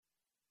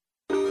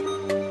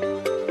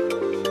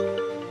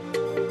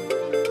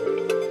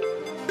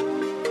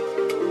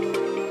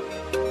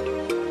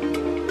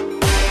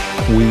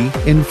we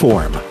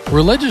inform.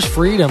 Religious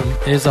freedom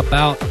is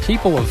about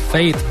people of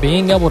faith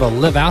being able to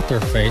live out their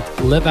faith,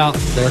 live out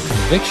their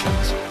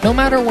convictions, no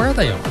matter where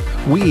they are.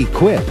 We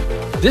equip.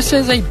 This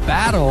is a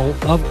battle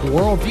of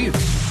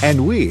worldviews.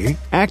 And we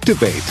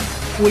activate.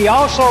 We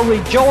also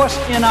rejoice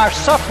in our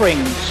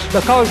sufferings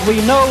because we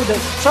know that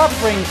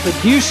suffering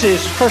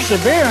produces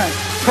perseverance,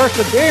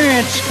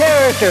 perseverance,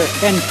 character,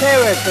 and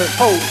character,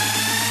 hope.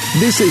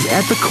 This is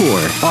At the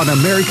Core on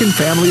American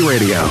Family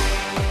Radio.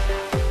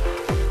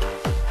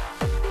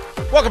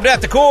 Welcome to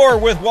At the Core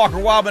with Walker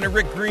Wildman and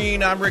Rick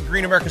Green. I'm Rick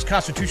Green, America's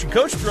Constitution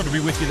Coach. Thrilled to be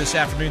with you this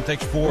afternoon.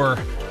 Thanks for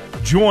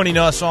joining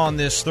us on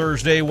this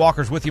Thursday.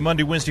 Walker's with you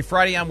Monday, Wednesday,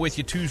 Friday. I'm with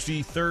you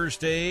Tuesday,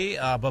 Thursday.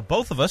 But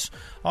both of us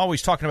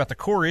always talking about the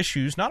core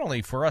issues, not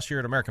only for us here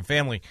at American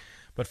Family,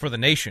 but for the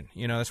nation.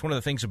 You know, that's one of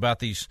the things about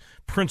these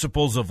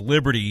principles of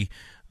liberty.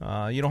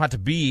 You don't have to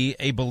be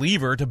a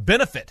believer to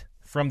benefit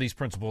from these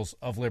principles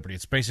of liberty.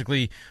 It's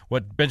basically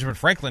what Benjamin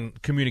Franklin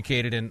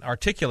communicated and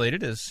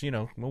articulated is,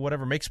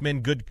 whatever makes men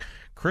good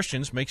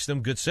Christians makes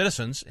them good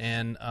citizens.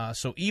 And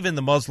so even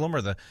the Muslim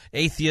or the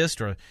atheist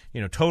or,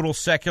 total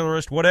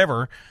secularist,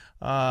 whatever,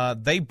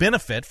 they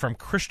benefit from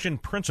Christian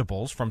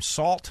principles, from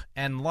salt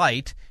and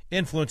light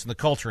influencing the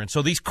culture. And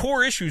so these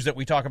core issues that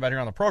we talk about here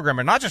on the program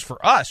are not just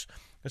for us,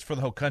 it's for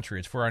the whole country.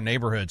 It's for our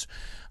neighborhoods,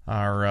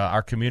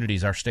 our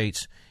communities, our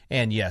states,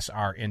 and yes,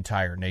 our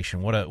entire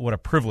nation. What a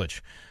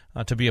privilege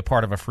to be a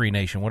part of a free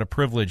nation. What a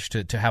privilege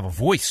to have a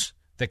voice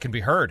that can be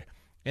heard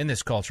in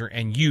this culture,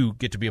 and you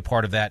get to be a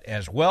part of that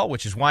as well,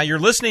 which is why you're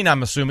listening,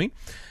 I'm assuming,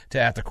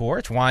 to At the Core.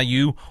 It's why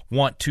you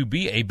want to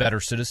be a better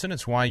citizen.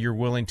 It's why you're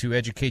willing to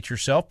educate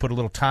yourself, put a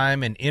little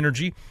time and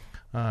energy,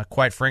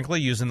 quite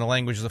frankly, using the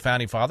language of the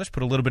Founding Fathers,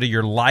 put a little bit of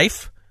your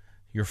life,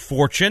 your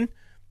fortune,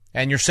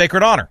 and your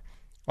sacred honor,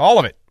 all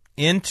of it,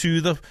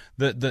 into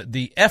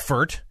the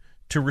effort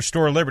to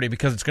restore liberty,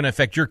 because it's going to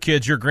affect your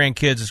kids, your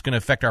grandkids. It's going to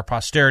affect our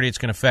posterity. It's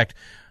going to affect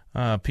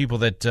people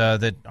that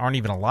aren't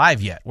even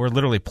alive yet. We're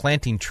literally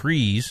planting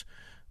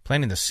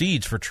the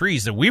seeds for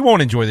trees that we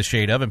won't enjoy the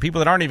shade of, and people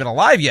that aren't even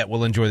alive yet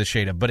will enjoy the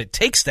shade of. But it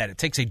takes that. It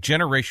takes a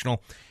generational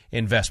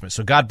investment.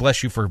 So God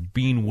bless you for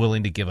being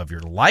willing to give of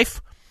your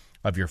life,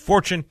 of your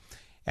fortune,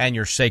 and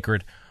your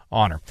sacred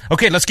honor.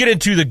 Okay, let's get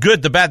into the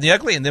good, the bad, and the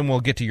ugly, and then we'll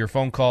get to your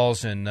phone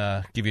calls and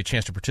give you a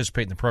chance to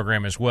participate in the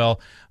program as well.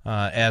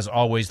 As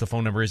always, the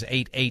phone number is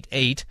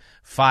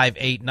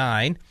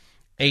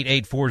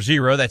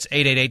 888-589-8840. That's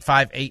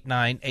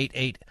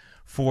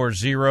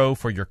 888-589-8840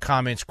 for your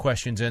comments,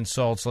 questions,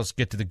 insults. Let's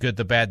get to the good,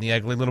 the bad, and the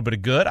ugly. A little bit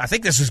of good. I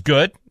think this is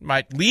good.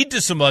 Might lead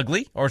to some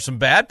ugly or some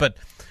bad, but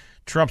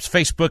Trump's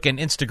Facebook and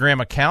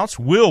Instagram accounts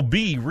will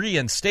be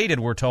reinstated,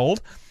 we're told.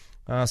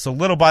 So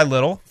little by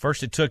little,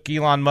 first it took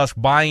Elon Musk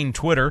buying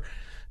Twitter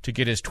to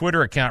get his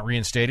Twitter account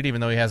reinstated,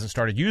 even though he hasn't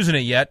started using it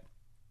yet.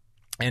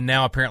 And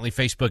now apparently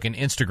Facebook and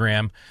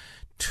Instagram,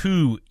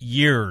 2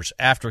 years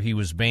after he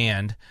was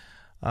banned,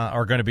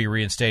 are going to be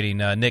reinstating.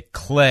 Nick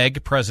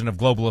Clegg, president of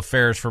global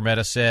affairs for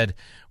Meta, said,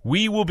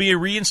 "We will be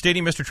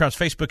reinstating Mr. Trump's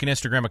Facebook and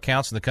Instagram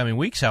accounts in the coming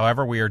weeks.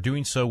 However, we are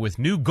doing so with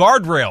new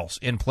guardrails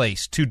in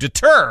place to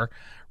deter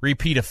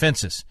repeat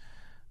offenses."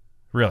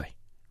 Really?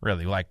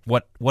 Really, like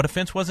what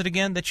offense was it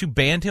again that you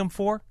banned him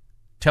for?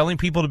 Telling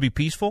people to be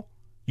peaceful?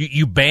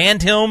 You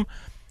banned him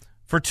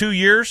for 2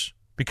 years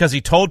because he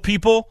told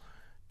people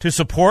to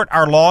support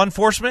our law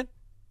enforcement?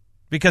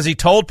 Because he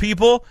told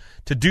people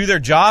to do their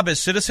job as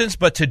citizens,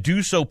 but to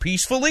do so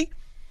peacefully?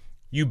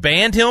 You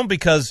banned him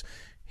because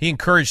he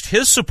encouraged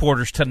his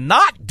supporters to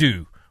not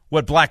do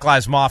what Black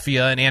Lives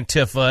Mafia and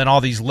Antifa and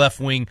all these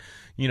left-wing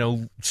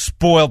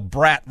spoiled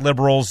brat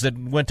liberals that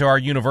went to our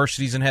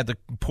universities and had the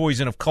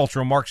poison of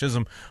cultural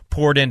Marxism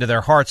poured into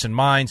their hearts and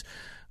minds,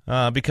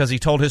 because he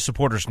told his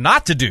supporters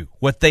not to do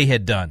what they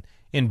had done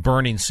in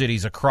burning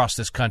cities across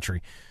this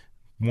country.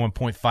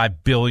 1.5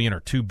 billion or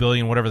 2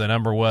 billion, whatever the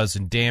number was,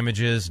 in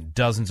damages, and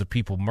dozens of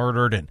people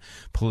murdered, and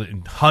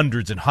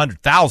hundreds and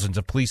thousands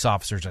of police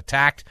officers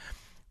attacked.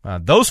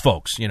 Those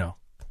folks,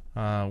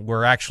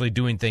 were actually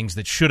doing things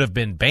that should have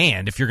been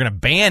banned. If you're going to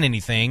ban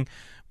anything,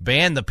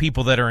 ban the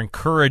people that are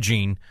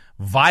encouraging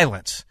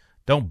violence.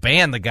 Don't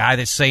ban the guy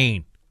that's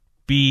saying,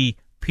 be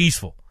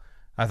peaceful.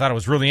 I thought it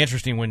was really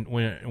interesting when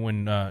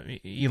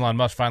Elon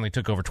Musk finally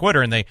took over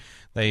Twitter and they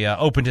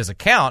opened his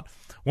account.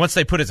 Once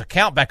they put his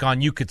account back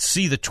on, you could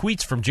see the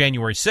tweets from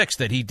January 6th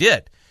that he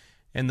did.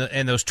 And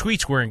those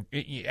tweets were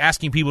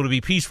asking people to be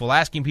peaceful,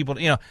 asking people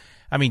to,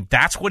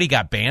 that's what he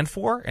got banned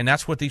for. And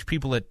that's what these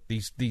people at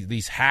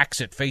these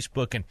hacks at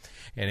Facebook and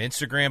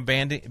Instagram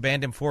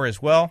banned him for as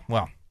well.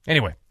 Well,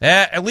 anyway,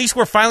 at least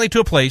we're finally to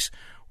a place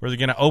where they're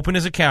going to open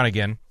his account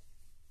again.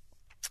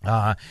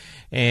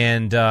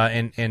 And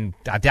I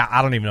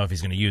don't even know if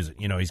he's going to use it.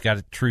 He's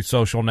got Truth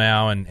Social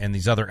now and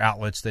these other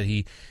outlets that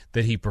he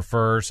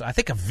prefers. I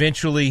think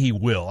eventually he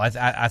will.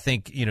 I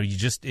think,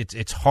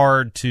 it's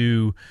hard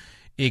to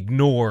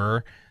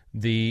ignore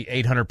the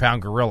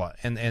 800-pound gorilla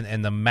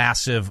and the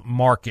massive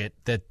market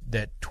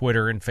that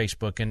Twitter and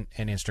Facebook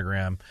and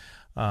Instagram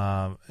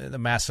the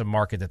massive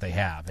market that they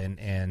have.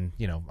 And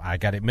I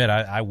got to admit,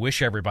 I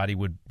wish everybody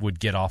would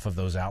get off of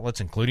those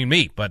outlets, including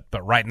me. But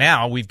right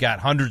now, we've got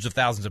hundreds of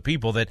thousands of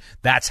people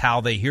that's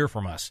how they hear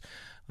from us.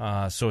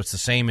 So it's the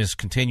same as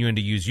continuing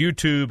to use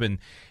YouTube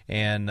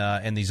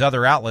and these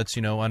other outlets.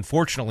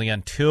 Unfortunately,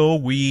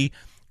 until we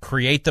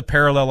create the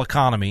parallel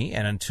economy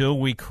and until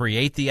we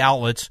create the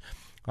outlets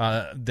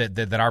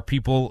that our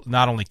people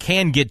not only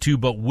can get to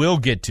but will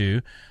get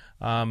to,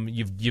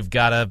 you've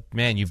got to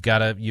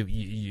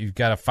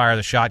fire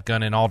the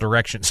shotgun in all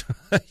directions.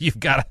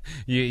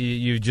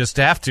 you just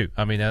have to.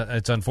 I mean,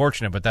 it's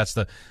unfortunate, but that's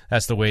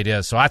the way it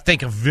is. So I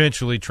think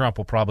eventually Trump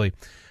will probably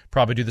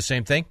do the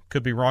same thing.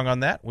 Could be wrong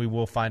on that. We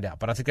will find out.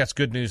 But I think that's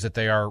good news that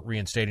they are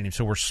reinstating him.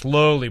 So we're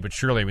slowly but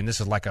surely. I mean,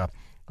 this is like a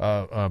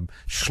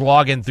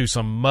slogging through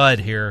some mud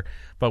here,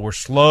 but we're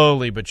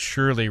slowly but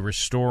surely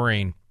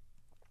restoring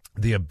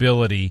the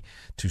ability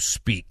to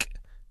speak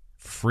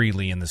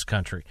freely in this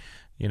country.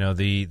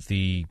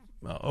 The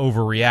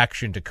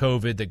overreaction to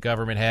COVID that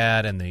government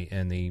had, and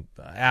the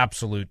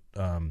absolute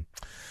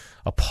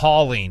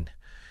appalling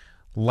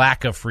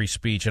lack of free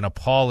speech and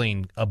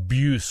appalling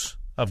abuse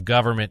of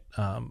government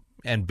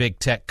and big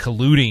tech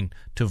colluding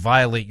to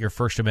violate your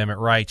First Amendment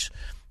rights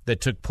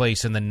that took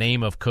place in the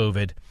name of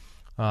COVID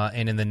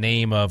and in the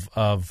name of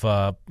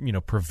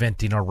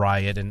preventing a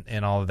riot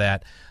and all of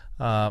that.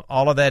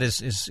 All of that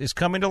is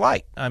coming to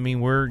light. I mean,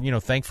 we're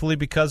thankfully,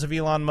 because of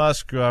Elon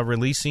Musk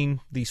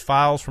releasing these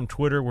files from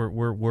Twitter,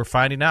 we're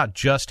finding out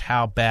just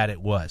how bad it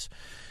was,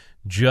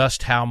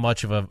 just how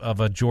much of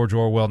a George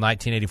Orwell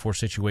 1984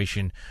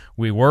 situation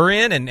we were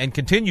in and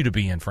continue to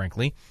be in,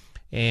 frankly,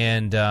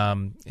 and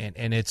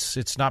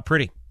it's not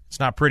pretty. It's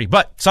not pretty,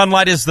 but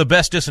sunlight is the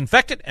best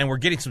disinfectant, and we're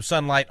getting some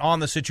sunlight on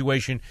the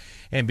situation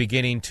and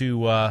beginning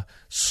to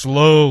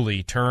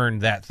slowly turn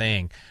that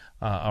thing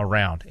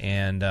around.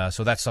 And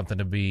so that's something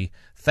to be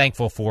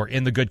thankful for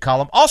in the good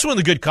column. Also in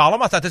the good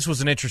column, I thought this was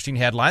an interesting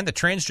headline. The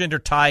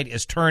transgender tide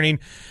is turning.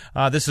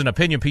 This is an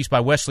opinion piece by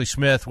Wesley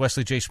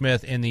J.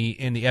 Smith in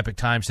the Epic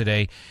Times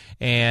today.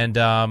 And,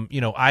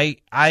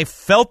 I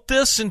felt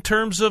this in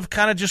terms of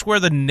kind of just where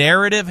the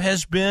narrative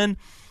has been.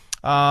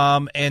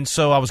 And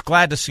so I was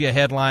glad to see a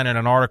headline and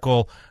an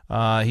article.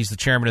 He's the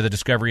chairman of the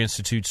Discovery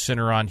Institute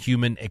Center on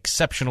Human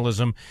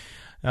Exceptionalism.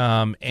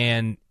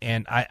 And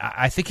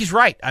I think he's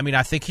right. I mean,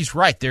 I think he's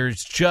right.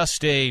 There's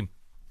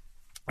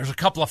a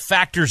couple of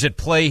factors at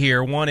play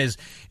here. One is,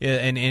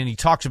 and he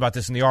talks about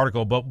this in the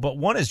article, but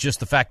one is just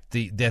the fact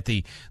that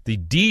the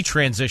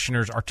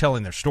detransitioners are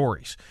telling their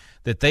stories,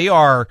 that they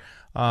are,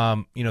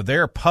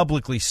 they're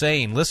publicly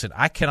saying, listen,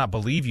 I cannot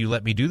believe you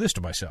let me do this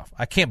to myself.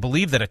 I can't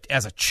believe that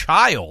as a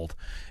child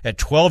at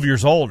 12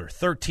 years old or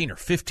 13 or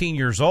 15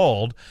 years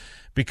old,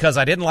 because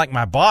I didn't like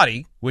my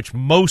body, which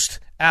most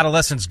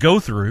adolescents go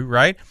through,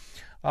 right?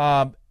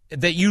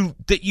 That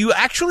you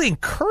actually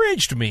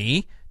encouraged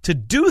me to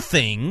do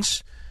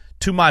things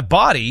to my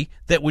body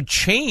that would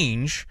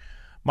change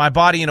my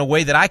body in a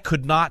way that I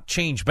could not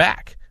change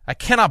back. I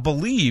cannot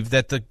believe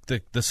that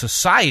the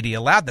society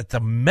allowed that, the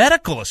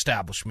medical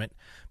establishment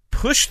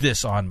pushed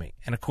this on me.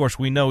 And, of course,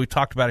 we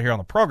talked about it here on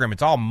the program.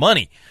 It's all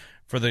money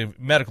for the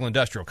medical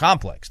industrial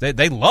complex.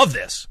 They love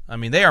this. I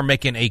mean, they are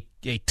making a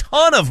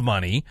ton of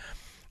money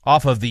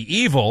off of the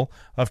evil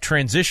of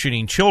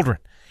transitioning children.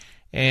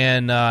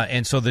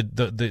 And so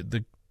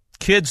the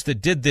kids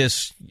that did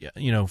this,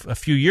 a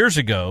few years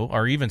ago,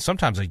 or even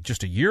sometimes like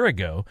just a year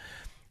ago,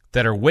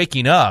 that are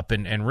waking up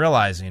and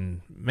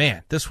realizing,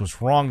 man, this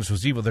was wrong, this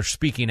was evil, they're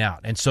speaking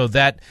out. And so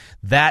that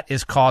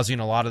is causing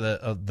a lot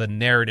of the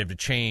narrative to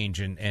change,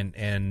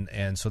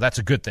 and so that's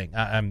a good thing.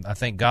 I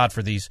thank God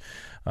for these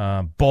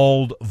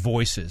bold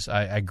voices.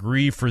 I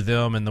grieve for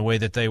them and the way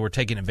that they were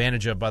taken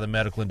advantage of by the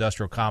medical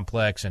industrial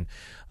complex, and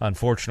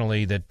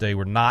unfortunately that they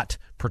were not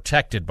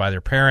protected by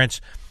their parents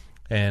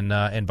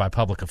and by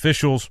public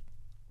officials,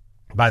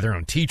 by their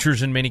own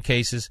teachers in many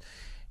cases.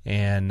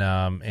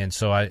 And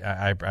so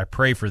I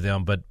pray for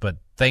them, but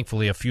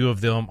thankfully a few of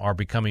them are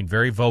becoming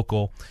very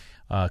vocal.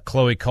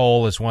 Chloe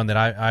Cole is one that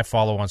I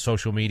follow on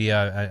social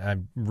media. I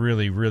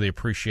really, really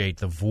appreciate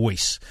the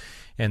voice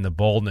and the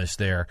boldness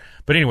there.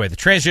 But anyway, the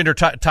transgender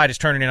tide is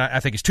turning, and I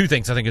think it's two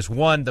things. I think it's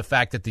one, the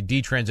fact that the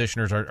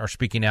detransitioners are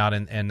speaking out,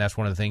 and that's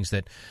one of the things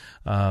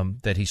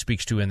that he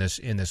speaks to in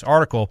this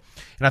article.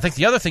 And I think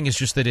the other thing is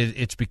just that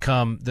it's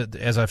become,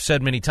 as I've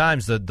said many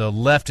times, the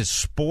left is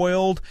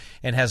spoiled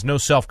and has no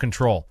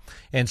self-control,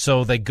 and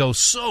so they go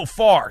so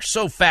far,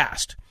 so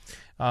fast.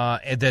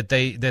 That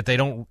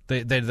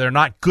they're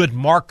not good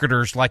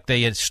marketers like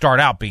they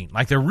start out being.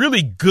 Like, they're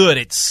really good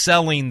at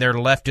selling their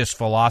leftist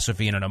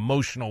philosophy in an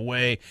emotional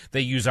way. They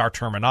use our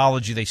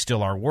terminology. They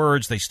steal our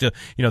words. They still,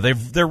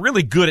 they're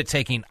really good at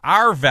taking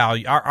our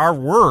value, our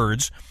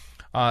words,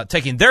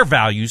 taking their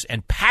values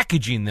and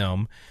packaging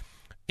them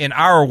in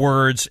our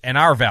words and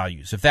our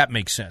values, if that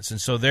makes sense. And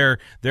so their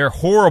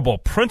horrible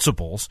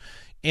principles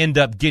end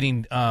up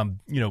getting,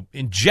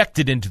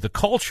 injected into the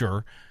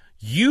culture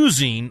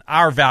using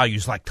our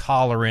values like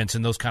tolerance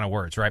and those kind of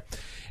words, right?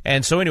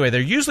 And so anyway, they're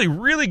usually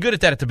really good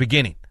at that at the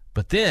beginning.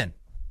 But then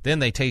then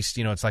they taste,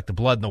 it's like the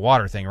blood in the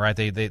water thing, right?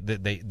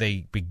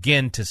 They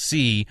begin to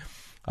see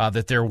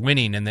that they're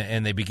winning,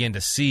 and they begin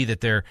to see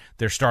that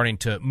they're starting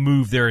to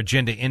move their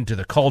agenda into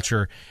the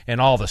culture, and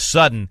all of a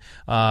sudden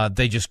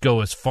they just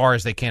go as far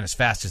as they can, as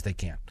fast as they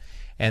can.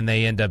 And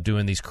they end up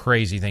doing these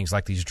crazy things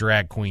like these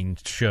drag queen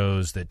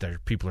shows that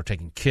people are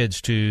taking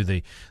kids to,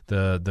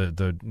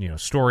 the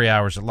story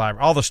hours at live,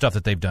 all the stuff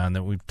that they've done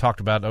that we've talked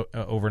about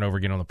over and over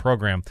again on the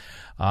program,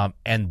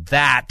 and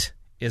that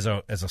is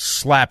a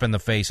slap in the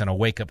face and a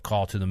wake up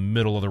call to the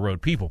middle of the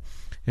road people.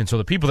 And so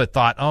the people that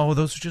thought, oh,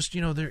 those are just,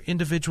 they're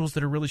individuals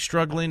that are really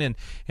struggling,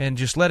 and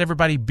just let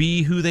everybody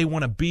be who they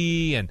want to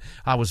be, and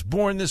I was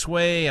born this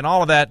way, and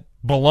all of that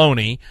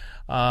baloney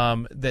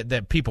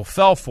that people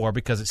fell for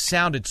because it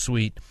sounded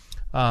sweet,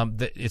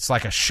 that it's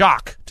like a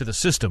shock to the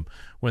system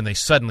when they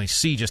suddenly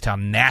see just how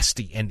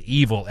nasty and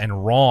evil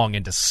and wrong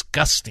and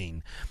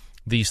disgusting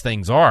these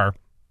things are.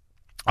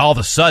 All of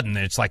a sudden,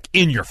 it's like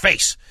in your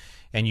face.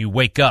 And you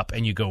wake up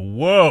and you go,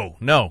 whoa,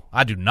 no,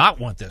 I do not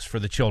want this for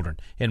the children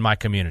in my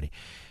community.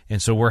 And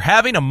so we're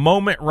having a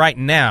moment right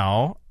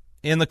now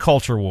in the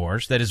culture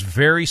wars that is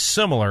very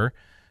similar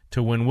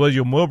to when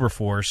William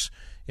Wilberforce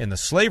in the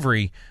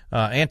slavery,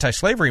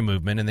 anti-slavery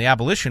movement and the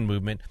abolition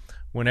movement,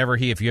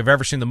 if you've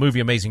ever seen the movie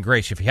Amazing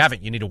Grace, if you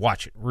haven't, you need to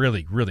watch it.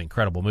 Really, really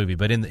incredible movie.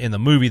 But in the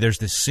movie, there's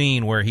this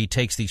scene where he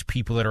takes these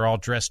people that are all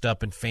dressed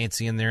up and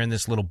fancy, and they're in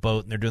this little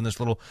boat, and they're doing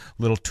this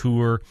little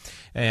tour,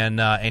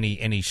 and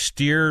he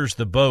steers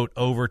the boat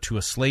over to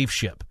a slave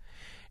ship.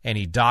 And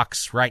he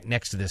docks right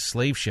next to this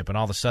slave ship, and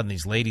all of a sudden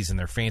these ladies in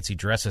their fancy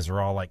dresses are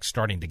all like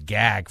starting to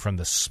gag from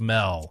the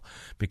smell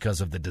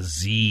because of the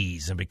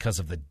disease and because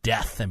of the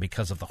death and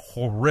because of the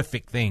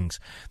horrific things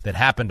that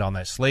happened on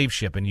that slave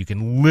ship, and you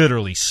can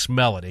literally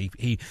smell it.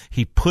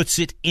 He puts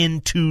it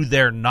into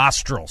their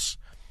nostrils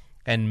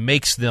and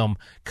makes them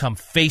come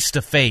face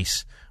to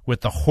face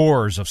with the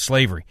horrors of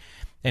slavery,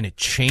 and it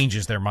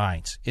changes their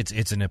minds.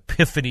 It's an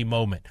epiphany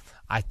moment.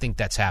 I think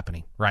that's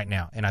happening right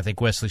now, and I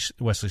think Wesley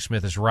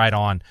Smith is right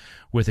on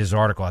with his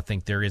article. I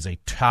think there is a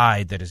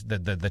tide that is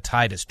the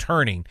tide is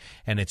turning,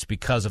 and it's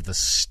because of the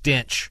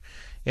stench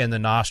in the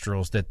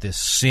nostrils that this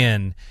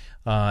sin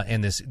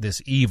and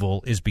this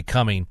evil is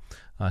becoming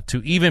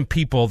to even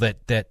people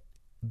that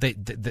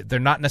they're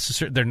not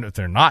necessarily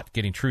they're not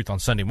getting truth on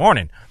Sunday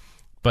morning,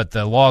 but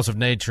the laws of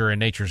nature and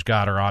nature's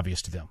God are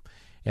obvious to them.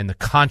 And the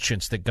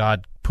conscience that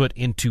God put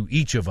into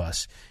each of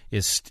us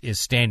is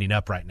standing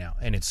up right now,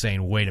 and it's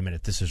saying, wait a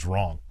minute, this is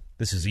wrong.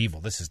 This is evil.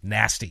 This is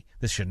nasty.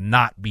 This should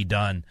not be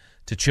done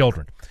to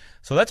children.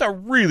 So that's a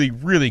really,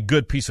 really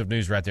good piece of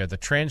news right there. The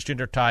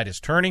transgender tide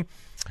is turning.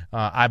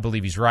 I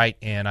believe he's right,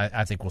 and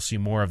I think we'll see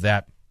more of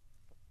that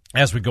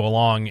as we go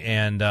along.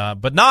 And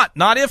but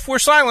not if we're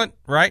silent,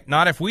 right?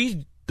 Not if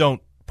we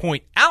don't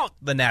point out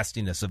the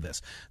nastiness of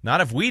this. Not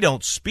if we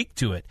don't speak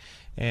to it.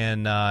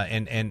 And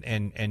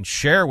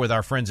share with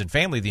our friends and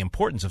family the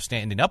importance of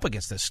standing up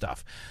against this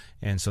stuff.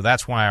 And so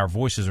that's why our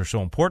voices are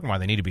so important, why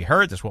they need to be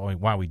heard. That's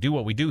why we do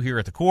what we do here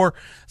at the Core.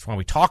 That's why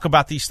we talk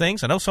about these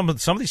things. I know some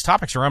of these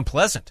topics are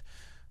unpleasant.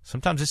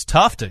 Sometimes it's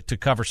tough to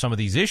cover some of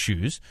these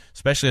issues,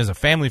 especially as a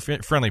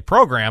family-friendly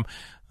program.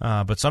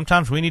 But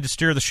sometimes we need to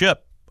steer the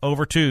ship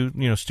over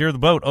to, steer the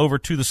boat over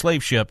to the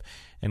slave ship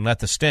and let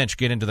the stench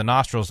get into the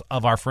nostrils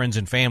of our friends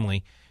and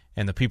family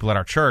and the people at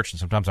our church and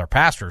sometimes our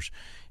pastors,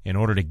 in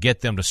order to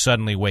get them to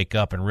suddenly wake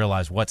up and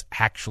realize what's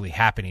actually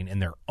happening in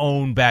their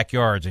own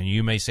backyards. And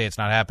you may say it's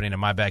not happening in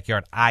my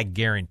backyard. I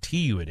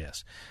guarantee you it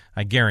is.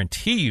 I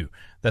guarantee you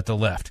that the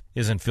left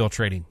is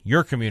infiltrating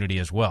your community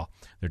as well.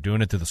 They're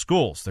doing it through the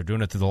schools. They're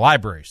doing it through the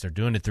libraries. They're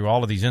doing it through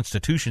all of these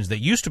institutions that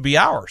used to be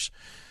ours,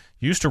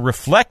 used to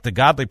reflect the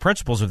godly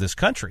principles of this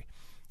country.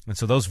 And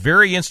so those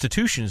very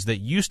institutions that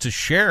used to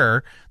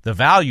share the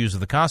values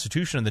of the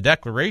Constitution and the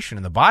Declaration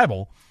and the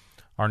Bible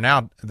are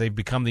now, they've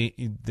become the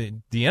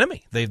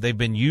enemy. They've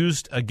been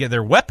used, again,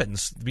 their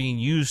weapons being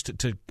used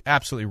to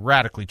absolutely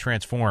radically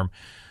transform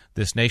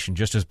this nation,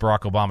 just as Barack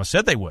Obama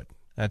said they would.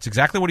 That's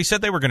exactly what he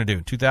said they were going to do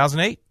in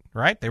 2008,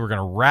 right? They were going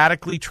to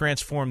radically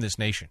transform this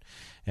nation.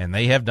 And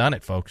they have done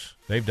it, folks.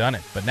 They've done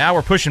it. But now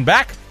we're pushing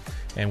back,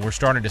 and we're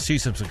starting to see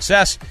some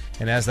success.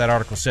 And as that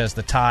article says,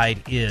 the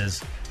tide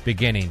is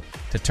beginning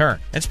to turn.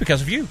 It's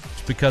because of you.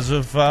 It's because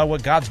of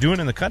what God's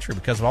doing in the country,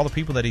 because of all the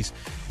people that he's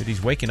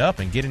waking up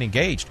and getting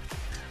engaged.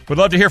 We'd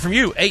love to hear from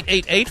you.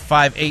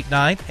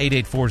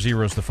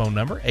 888-589-8840 is the phone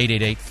number.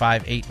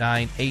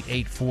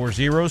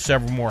 888-589-8840.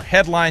 Several more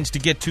headlines to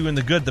get to in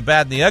the good, the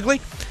bad, and the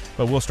ugly.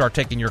 But we'll start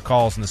taking your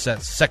calls in the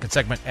second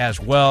segment as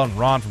well. And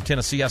Ron from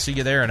Tennessee, I see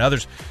you there, and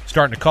others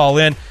starting to call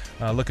in.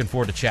 Looking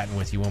forward to chatting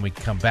with you when we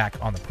come back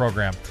on the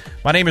program.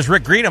 My name is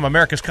Rick Green. I'm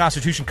America's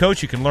Constitution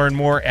Coach. You can learn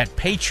more at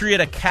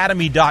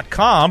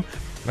patriotacademy.com.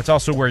 That's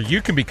also where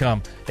you can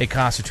become a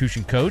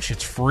Constitution coach.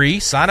 It's free.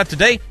 Sign up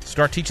today.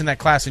 Start teaching that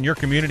class in your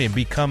community and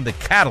become the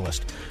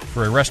catalyst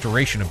for a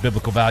restoration of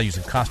biblical values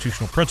and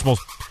constitutional principles.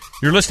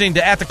 You're listening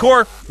to At the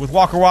Core with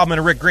Walker Wildman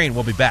and Rick Green.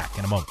 We'll be back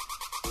in a moment.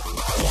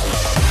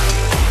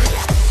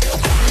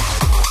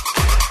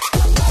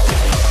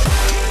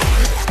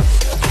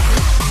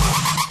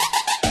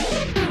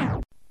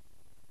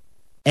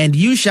 And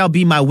you shall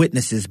be my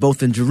witnesses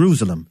both in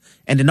Jerusalem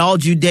and in all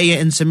Judea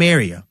and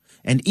Samaria,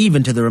 and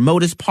even to the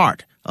remotest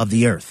part of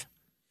the earth.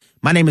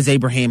 My name is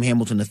Abraham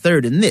Hamilton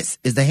III, and this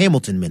is the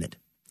Hamilton Minute.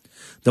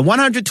 The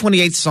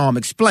 128th Psalm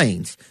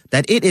explains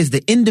that it is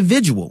the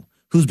individual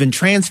who's been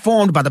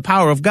transformed by the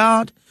power of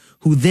God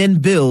who then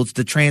builds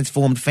the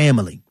transformed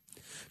family.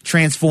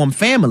 Transformed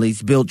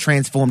families build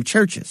transformed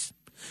churches.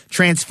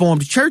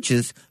 Transformed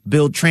churches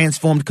build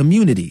transformed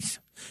communities.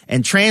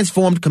 And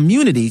transformed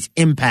communities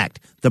impact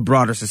the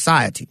broader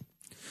society.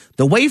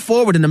 The way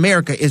forward in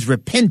America is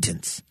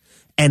repentance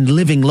and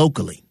living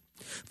locally.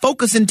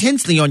 Focus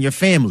intensely on your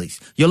families,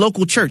 your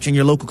local church, and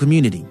your local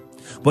community.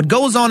 What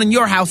goes on in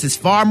your house is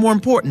far more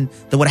important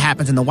than what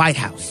happens in the White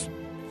House.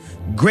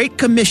 Great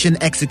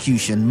Commission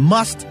execution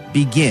must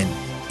begin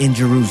in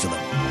Jerusalem.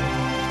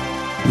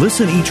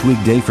 Listen each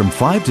weekday from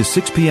 5 to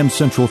 6 p.m.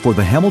 Central for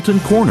the Hamilton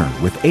Corner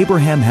with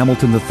Abraham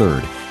Hamilton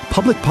III,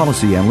 Public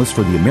Policy Analyst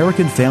for the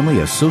American Family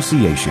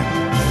Association.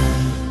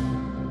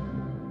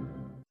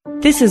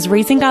 This is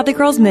Raising Godly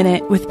Girls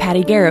Minute with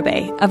Patty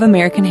Garibay of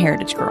American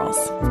Heritage Girls.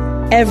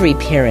 Every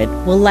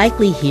parent will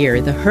likely hear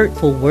the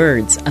hurtful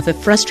words of a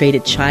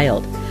frustrated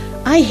child.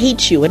 I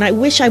hate you and I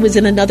wish I was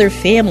in another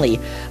family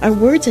are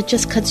words that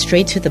just cut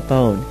straight to the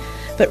bone.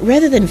 But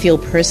rather than feel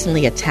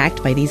personally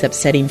attacked by these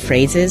upsetting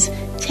phrases,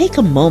 take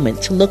a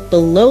moment to look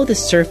below the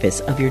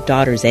surface of your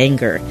daughter's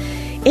anger.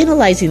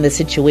 Analyzing the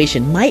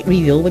situation might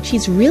reveal what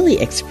she's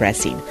really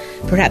expressing,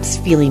 perhaps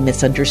feeling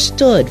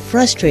misunderstood,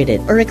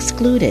 frustrated, or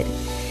excluded.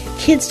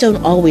 Kids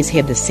don't always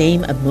have the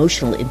same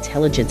emotional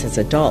intelligence as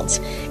adults.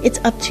 It's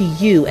up to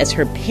you as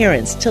her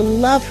parents to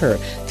love her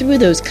through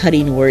those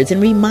cutting words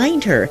and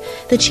remind her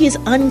that she is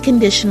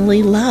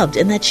unconditionally loved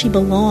and that she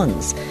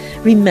belongs.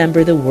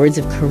 Remember the words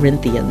of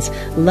Corinthians,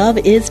 love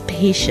is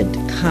patient,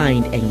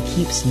 kind, and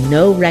keeps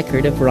no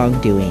record of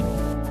wrongdoing.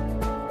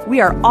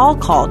 We are all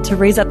called to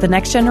raise up the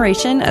next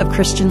generation of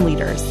Christian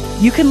leaders.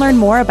 You can learn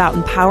more about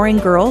empowering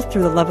girls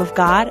through the love of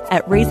God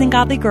at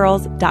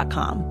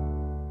raisinggodlygirls.com.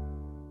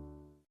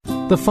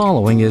 The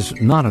following is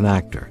not an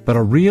actor, but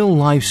a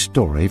real-life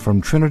story from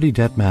Trinity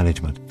Debt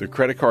Management. The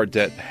credit card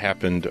debt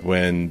happened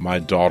when my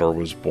daughter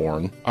was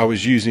born. I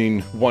was using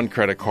one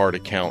credit card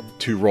account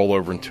to roll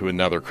over into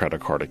another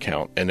credit card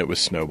account, and it was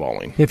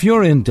snowballing. If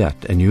you're in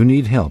debt and you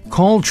need help,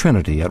 call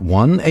Trinity at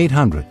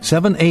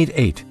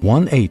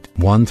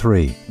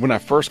 1-800-788-1813. When I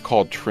first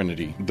called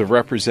Trinity, the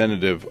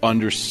representative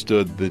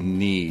understood the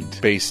need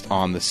based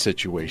on the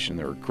situation.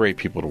 They were great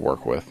people to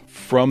work with.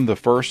 From the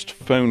first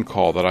phone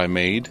call that I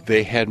made,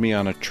 they had me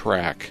on a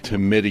track to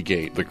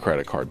mitigate the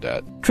credit card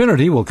debt.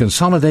 Trinity will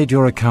consolidate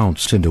your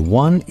accounts into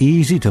one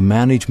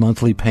easy-to-manage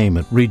monthly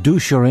payment,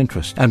 reduce your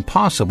interest, and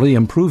possibly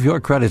improve your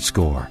credit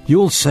score.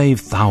 You'll save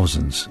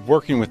thousands.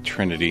 Working with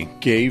Trinity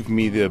gave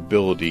me the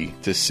ability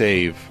to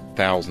save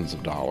thousands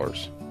of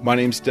dollars. My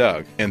name's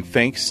Doug, and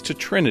thanks to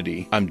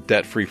Trinity, I'm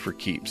debt-free for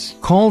keeps.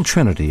 Call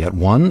Trinity at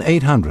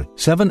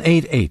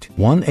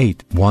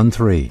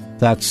 1-800-788-1813.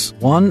 That's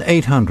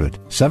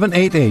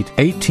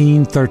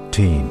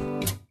 1-800-788-1813.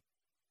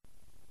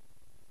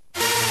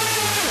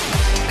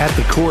 At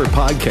the Core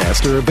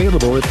podcasts are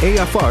available at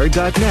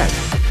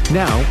AFR.net.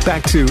 Now,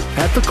 back to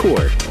At the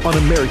Core on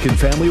American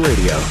Family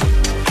Radio.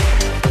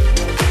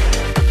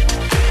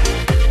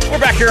 We're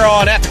back here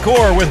on At the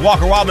Core with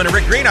Walker Wildman and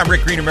Rick Green. I'm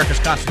Rick Green, America's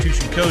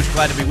Constitution Coach.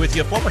 Glad to be with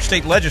you. Former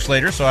state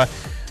legislator, so I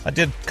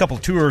did a couple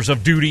of tours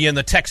of duty in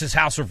the Texas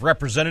House of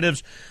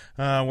Representatives,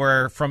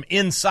 where from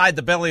inside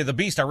the belly of the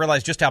beast, I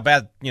realized just how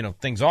bad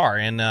things are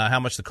and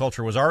how much the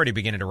culture was already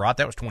beginning to rot.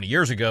 That was 20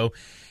 years ago,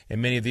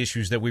 and many of the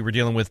issues that we were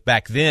dealing with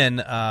back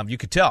then, you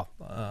could tell.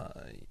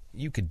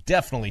 You could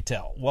definitely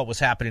tell what was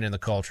happening in the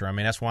culture. I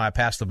mean, that's why I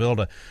passed the bill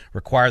to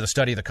require the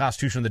study of the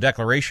Constitution and the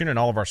Declaration in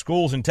all of our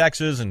schools in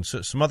Texas, and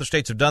some other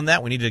states have done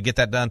that. We need to get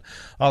that done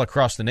all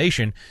across the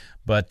nation.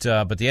 But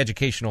the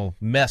educational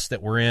mess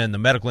that we're in, the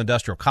medical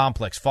industrial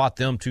complex fought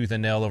them tooth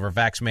and nail over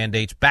vax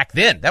mandates back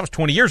then. That was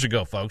 20 years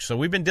ago, folks. So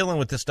we've been dealing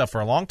with this stuff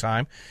for a long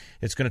time.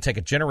 It's going to take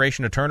a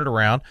generation to turn it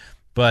around.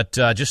 But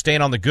just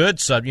staying on the good,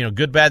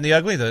 good, bad, and the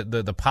ugly,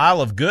 the pile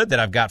of good that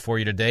I've got for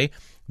you today.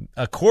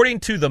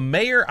 According to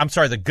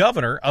the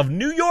governor of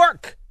New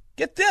York,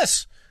 get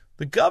this,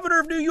 the governor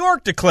of New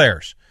York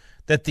declares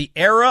that the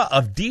era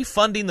of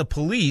defunding the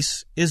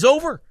police is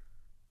over.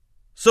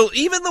 So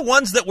even the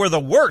ones that were the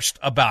worst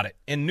about it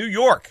in New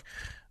York,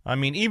 I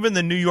mean, even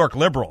the New York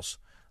liberals,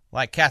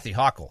 like Kathy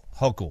Hochul,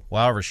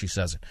 however she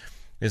says it,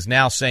 is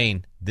now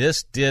saying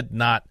this did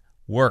not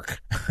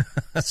work.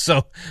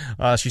 So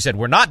she said,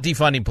 we're not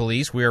defunding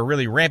police. We are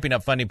really ramping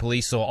up funding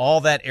police. So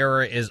all that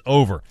era is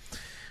over.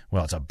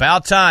 Well, it's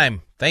about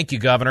time. Thank you,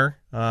 Governor.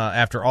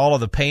 After all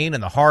of the pain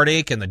and the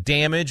heartache and the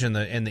damage and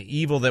the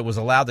evil that was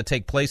allowed to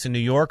take place in New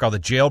York, all the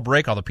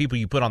jailbreak, all the people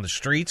you put on the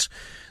streets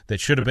that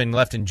should have been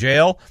left in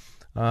jail,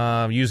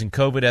 using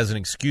COVID as an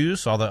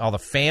excuse, all the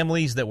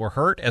families that were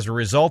hurt as a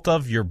result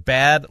of your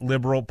bad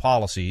liberal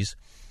policies.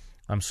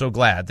 I'm so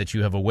glad that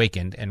you have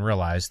awakened and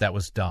realized that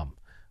was dumb.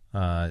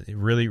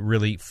 Really,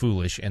 really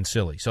foolish and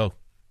silly. So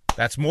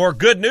that's more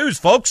good news,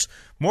 folks.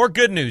 More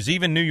good news,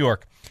 even New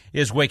York.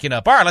 is waking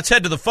up. All right, let's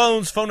head to the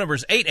phones. Phone number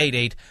is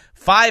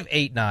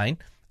 888-589-8840,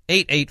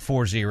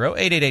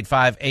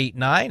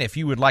 888-589. If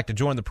you would like to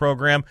join the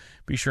program,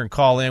 be sure and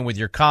call in with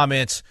your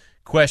comments,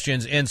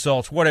 questions,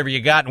 insults, whatever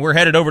you got. And we're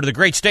headed over to the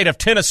great state of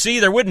Tennessee.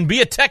 There wouldn't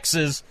be a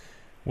Texas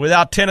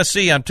without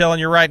Tennessee. I'm telling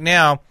you right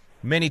now,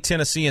 many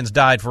Tennesseans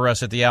died for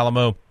us at the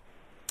Alamo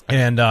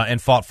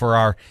and fought for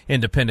our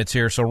independence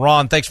here. So,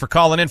 Ron, thanks for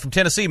calling in from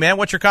Tennessee, man.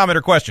 What's your comment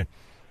or question?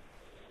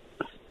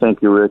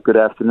 Thank you, Rick. Good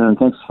afternoon.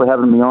 Thanks for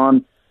having me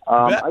on.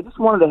 I just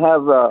wanted to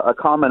have a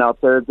comment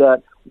out there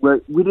that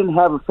we didn't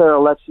have a fair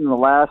election the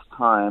last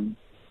time,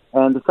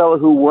 and the fellow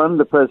who won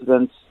the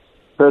presidency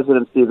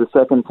the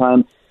second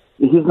time,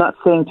 he's not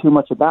saying too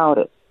much about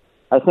it.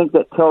 I think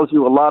that tells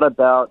you a lot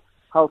about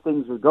how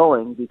things are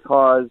going,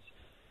 because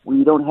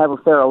we don't have a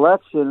fair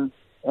election,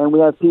 and we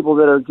have people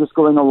that are just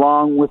going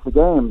along with the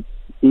game,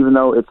 even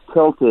though it's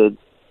tilted,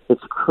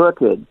 it's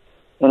crooked,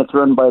 and it's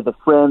run by the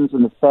friends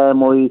and the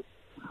family,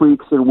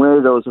 freaks and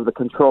weirdos of the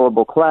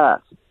controllable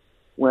class.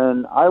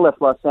 When I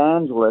left Los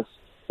Angeles,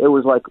 it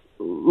was like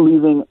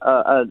leaving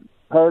a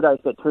paradise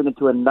that turned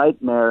into a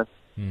nightmare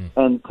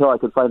until I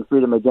could find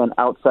freedom again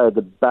outside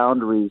the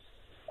boundaries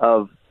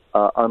of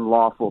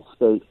unlawful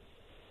state.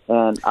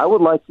 And I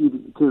would like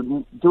you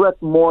to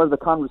direct more of the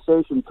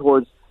conversation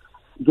towards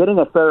getting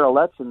a fair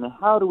election. And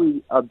how do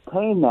we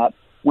obtain that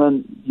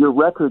when your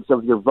records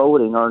of your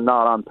voting are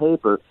not on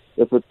paper?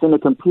 If it's in a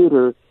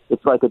computer,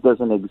 it's like it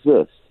doesn't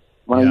exist.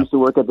 When I used to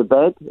work at the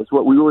bank, it's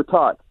what we were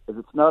taught. If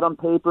it's not on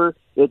paper,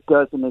 it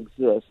doesn't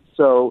exist.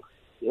 So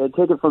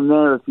take it from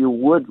there, if you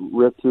would,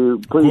 Rick,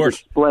 to please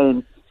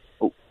explain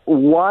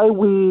why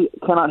we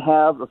cannot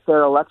have a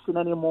fair election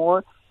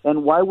anymore,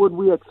 and why would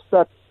we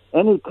expect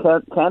any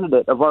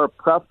candidate of our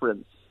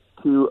preference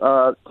to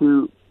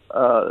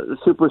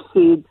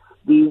supersede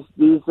these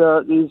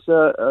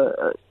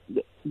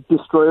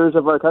destroyers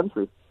of our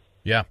country?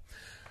 Yeah.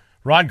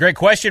 Ron, great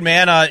question,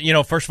 man.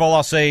 First of all,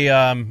 I'll say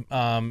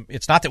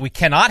it's not that we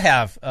cannot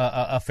have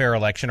a fair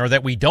election or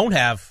that we don't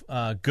have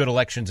good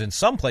elections in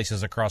some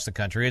places across the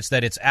country. It's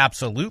that it's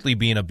absolutely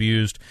being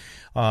abused,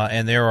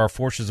 and there are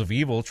forces of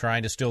evil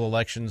trying to steal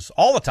elections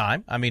all the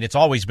time. I mean, it's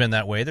always been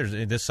that way. There's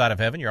this side of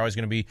heaven. You're always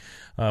going to be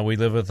we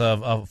live with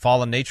a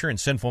fallen nature and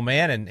sinful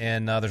man,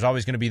 and there's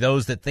always going to be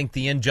those that think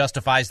the end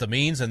justifies the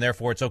means, and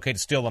therefore it's okay to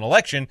steal an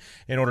election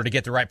in order to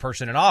get the right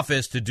person in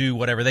office to do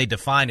whatever they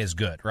define as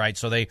good, right?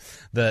 So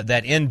that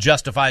end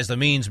justifies the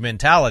means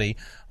mentality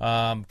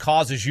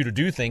causes you to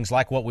do things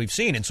like what we've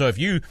seen. And so if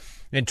you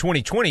in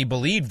 2020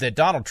 believed that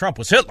Donald Trump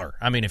was Hitler,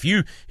 I mean, if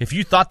you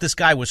thought this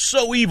guy was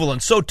so evil and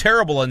so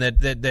terrible and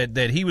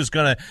that he was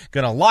gonna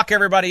lock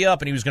everybody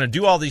up and he was gonna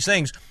do all these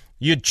things,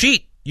 you'd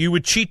cheat. You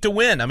would cheat to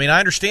win. I mean, I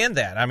understand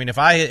that. I mean, if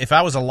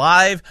I was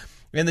alive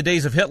in the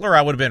days of Hitler,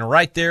 I would have been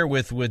right there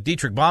with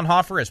Dietrich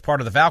Bonhoeffer as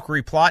part of the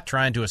Valkyrie plot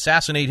trying to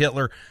assassinate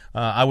Hitler.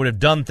 I would have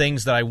done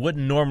things that I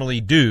wouldn't normally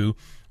do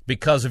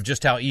because of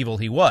just how evil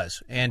he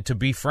was. And to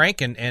be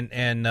frank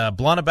and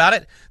blunt about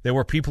it, there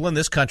were people in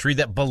this country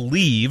that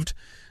believed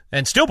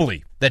and still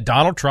believe that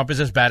Donald Trump is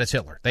as bad as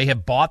Hitler. They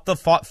have bought the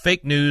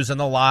fake news and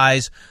the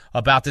lies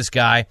about this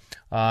guy.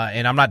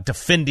 And I'm not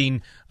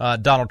defending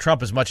Donald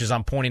Trump as much as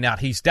I'm pointing out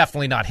he's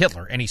definitely not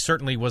Hitler, and he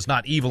certainly was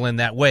not evil in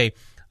that way.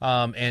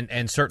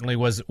 And certainly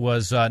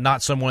was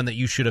not someone that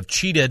you should have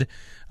cheated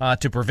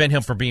to prevent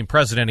him from being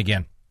president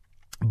again.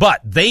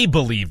 But they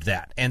believed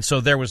that, and so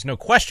there was no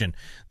question.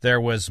 There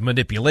was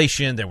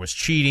manipulation, there was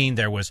cheating,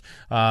 there was,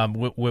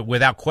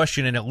 without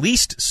question, in at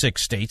least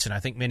 6 states, and I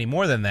think many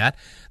more than that,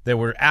 there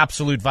were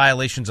absolute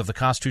violations of the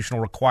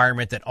constitutional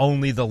requirement that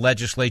only the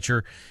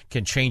legislature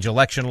can change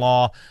election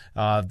law.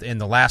 In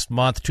the last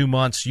month, 2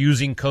 months,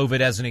 using COVID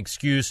as an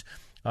excuse,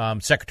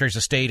 secretaries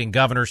of state and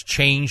governors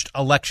changed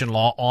election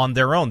law on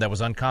their own. That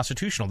was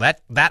unconstitutional.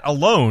 That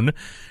alone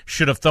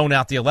should have thrown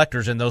out the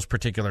electors in those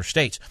particular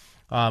states.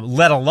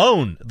 Let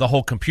alone the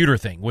whole computer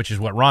thing, which is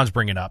what Ron's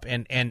bringing up.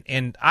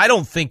 And I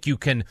don't think you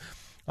can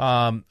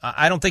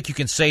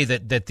say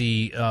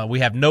that we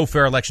have no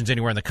fair elections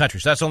anywhere in the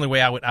country. So that's the only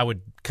way I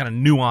would kind of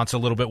nuance a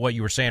little bit what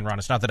you were saying, Ron.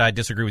 It's not that I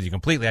disagree with you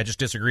completely. I just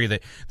disagree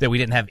that we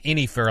didn't have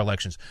any fair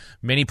elections.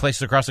 Many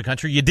places across the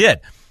country you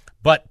did.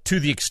 But to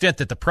the extent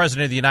that the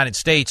president of the United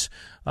States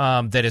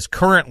that is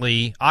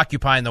currently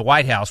occupying the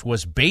White House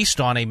was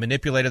based on a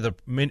manipulation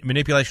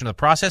of the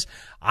process,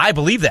 I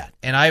believe that.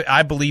 And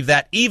I believe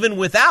that even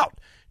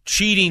without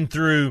cheating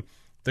through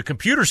the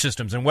computer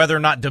systems and whether or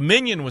not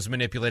Dominion was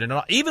manipulated,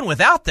 even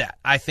without that,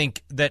 I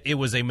think that it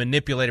was a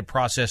manipulated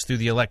process through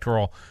the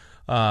Electoral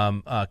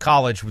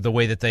College, the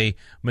way that they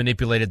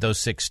manipulated those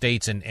 6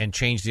 states and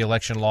changed the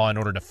election law in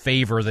order to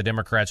favor the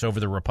Democrats over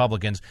the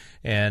Republicans,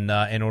 and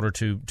in order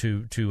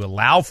to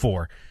allow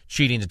for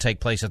cheating to take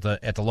place at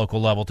the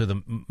local level through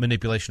the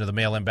manipulation of the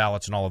mail-in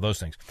ballots and all of those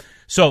things.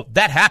 So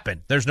that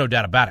happened. There's no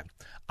doubt about it.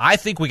 I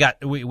think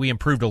we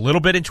improved a little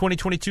bit in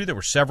 2022. There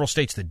were several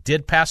states that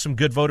did pass some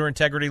good voter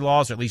integrity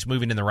laws, or at least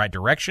moving in the right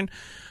direction.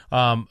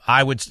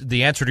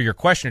 The answer to your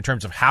question in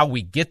terms of how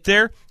we get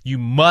there, you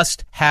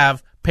must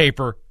have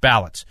paper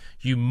ballots.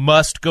 You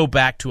must go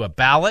back to a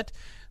ballot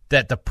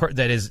that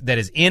that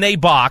is in a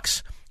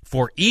box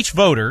for each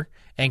voter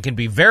and can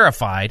be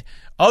verified.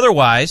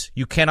 Otherwise,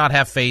 you cannot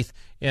have faith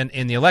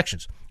in the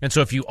elections. And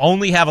so if you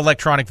only have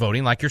electronic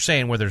voting, like you're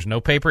saying, where there's no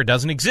paper, it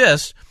doesn't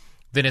exist,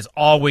 then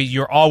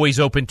you're always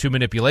open to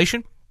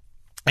manipulation,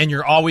 and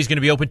you're always going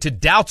to be open to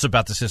doubts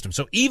about the system.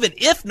 So even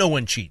if no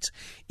one cheats,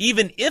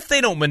 even if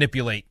they don't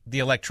manipulate the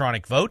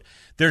electronic vote,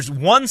 there's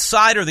one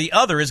side or the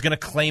other is going to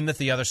claim that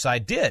the other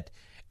side did.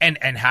 And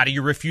how do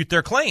you refute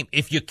their claim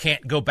if you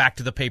can't go back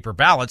to the paper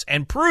ballots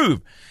and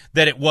prove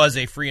that it was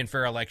a free and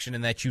fair election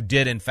and that you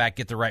did, in fact,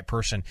 get the right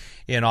person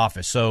in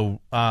office?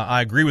 So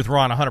I agree with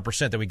Ron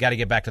 100% that we got to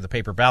get back to the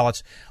paper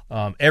ballots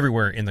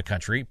everywhere in the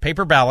country.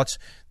 Paper ballots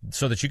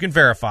so that you can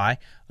verify,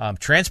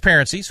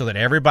 transparency so that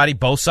everybody,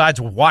 both sides,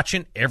 are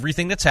watching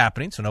everything that's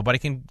happening so nobody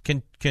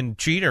can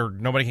cheat or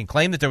nobody can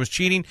claim that there was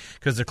cheating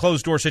because it's a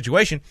closed-door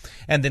situation.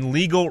 And then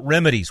legal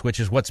remedies,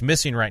 which is what's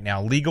missing right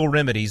now. Legal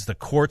remedies. The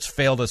courts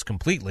failed us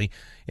completely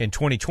in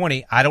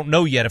 2020. I don't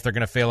know yet if they're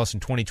going to fail us in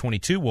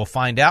 2022. We'll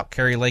find out.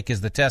 Carrie Lake is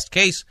the test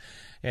case,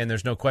 and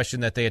there's no question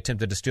that they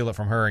attempted to steal it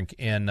from her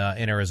in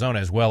Arizona,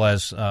 as well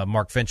as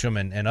Mark Fincham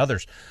and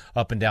others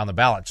up and down the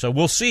ballot. So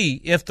we'll see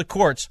if the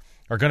courts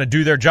are going to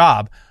do their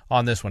job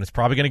on this one. It's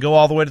probably going to go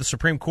all the way to the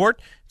Supreme Court.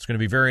 It's going to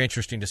be very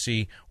interesting to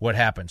see what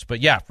happens.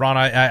 But yeah, Ron,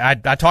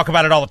 I talk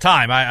about it all the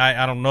time.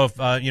 I don't know if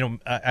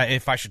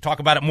if I should talk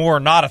about it more or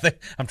not. I think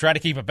I'm trying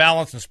to keep it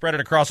balanced and spread it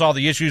across all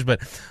the issues.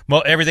 But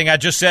everything I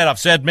just said, I've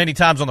said many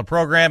times on the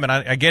program, and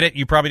I get it.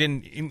 You probably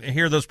didn't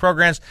hear those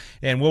programs,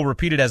 and we'll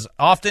repeat it as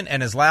often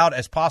and as loud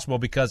as possible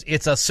because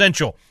it's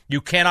essential. You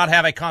cannot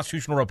have a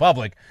constitutional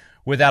republic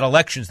without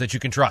elections that you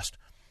can trust.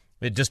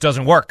 It just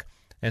doesn't work.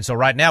 And so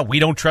right now we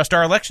don't trust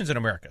our elections in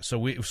America.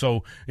 So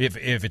if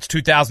it's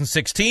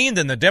 2016,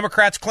 then the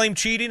Democrats claim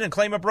cheating and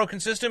claim a broken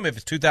system. If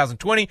it's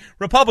 2020,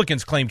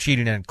 Republicans claim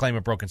cheating and claim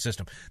a broken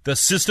system. The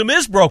system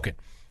is broken,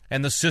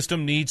 and the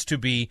system needs to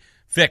be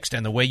fixed.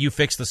 And the way you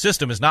fix the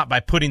system is not by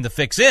putting the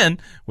fix in,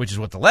 which is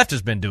what the left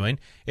has been doing.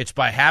 It's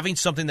by having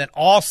something that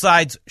all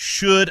sides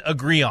should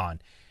agree on,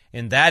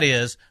 and that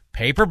is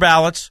paper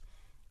ballots,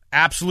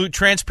 absolute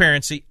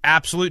transparency,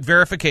 absolute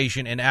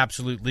verification, and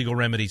absolute legal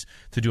remedies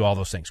to do all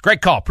those things.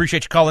 Great call.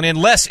 Appreciate you calling in.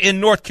 Les in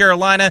North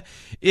Carolina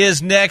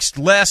is next.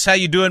 Les, how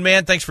you doing,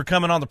 man? Thanks for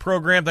coming on the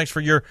program. Thanks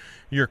for your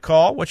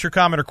call. What's your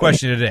comment or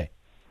question today?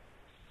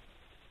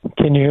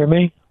 Can you hear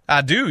me?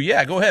 I do,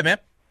 yeah. Go ahead, man.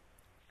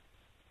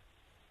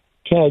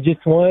 Okay, I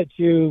just wanted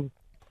to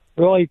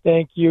really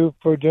thank you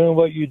for doing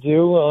what you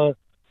do on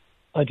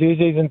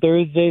Tuesdays and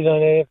Thursdays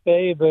on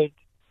AFA, but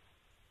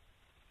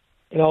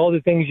and all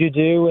the things you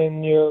do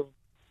and your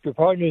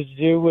partners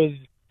do is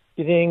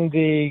getting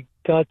the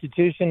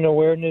Constitution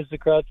awareness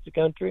across the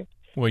country.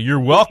 Well, you're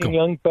welcome.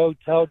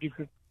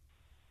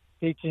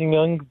 Teaching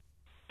young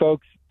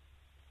folks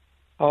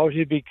how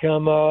to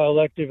become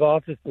elective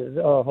offices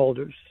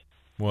holders.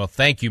 Well,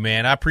 thank you,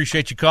 man. I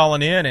appreciate you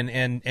calling in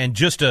and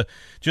just to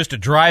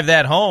drive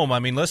that home. I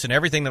mean, listen,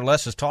 everything that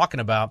Les is talking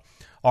about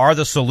are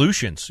the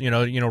solutions. You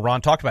know,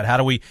 Ron talked about how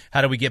do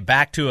we get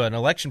back to an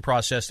election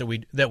process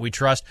that we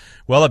trust?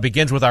 Well, it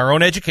begins with our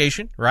own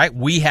education, right?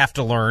 We have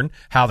to learn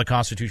how the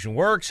Constitution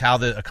works, how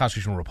the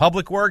constitutional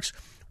republic works.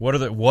 What are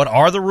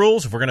the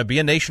rules? If we're going to be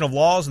a nation of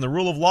laws and the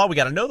rule of law, we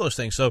got to know those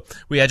things. So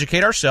we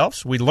educate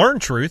ourselves, we learn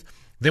truth,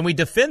 then we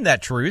defend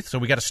that truth. So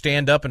we got to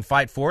stand up and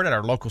fight for it at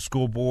our local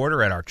school board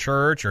or at our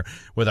church or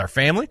with our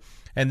family.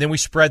 And then we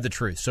spread the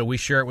truth. So we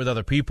share it with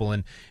other people.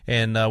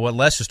 And what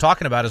Les is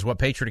talking about is what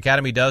Patriot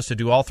Academy does to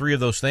do all three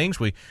of those things.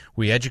 We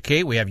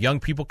educate. We have young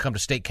people come to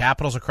state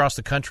capitals across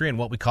the country in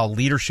what we call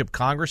leadership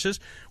congresses,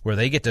 where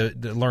they get to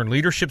learn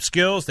leadership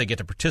skills. They get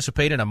to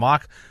participate in a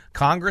mock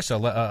Congress,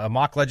 a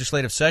mock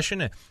legislative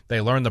session.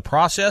 They learn the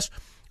process.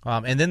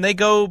 And then they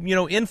go,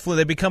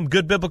 they become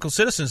good biblical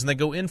citizens, and they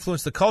go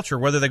influence the culture,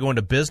 whether they go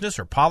into business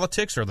or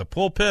politics or the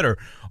pulpit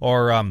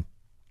or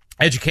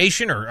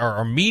education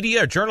or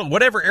media or journal,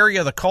 whatever area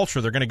of the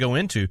culture they're going to go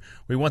into.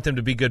 We want them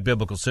to be good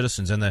biblical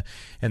citizens, and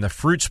the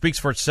fruit speaks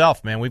for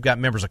itself, man. We've got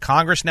members of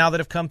Congress now that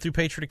have come through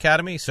Patriot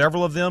Academy,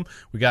 several of them.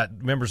 We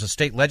got members of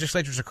state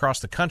legislatures across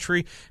the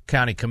country,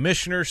 county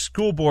commissioners,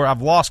 school board.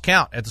 I've lost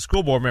count at the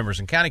school board members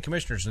and county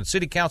commissioners and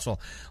city council,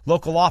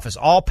 local office,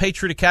 all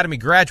Patriot Academy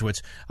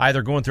graduates,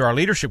 either going through our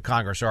leadership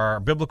Congress or our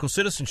biblical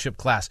citizenship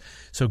class.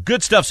 So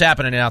good stuff's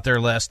happening out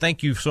there, Les.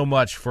 Thank you so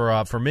much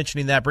for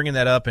mentioning that, bringing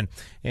that up, and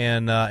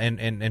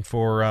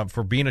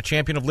for being a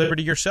champion of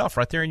liberty yourself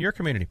right there in your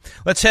community.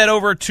 Let's head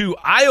over to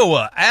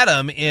Iowa.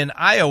 Adam in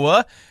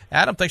Iowa.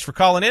 Adam, thanks for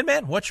calling in,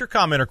 man. What's your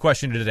comment or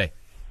question today?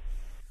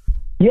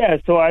 Yeah,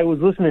 so I was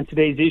listening to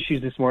today's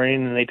issues this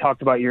morning, and they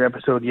talked about your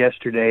episode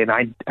yesterday, and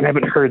I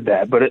haven't heard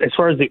that. But as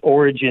far as the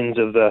origins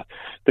of the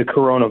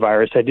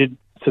coronavirus, I did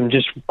some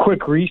just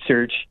quick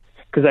research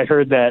because I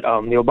heard that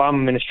the Obama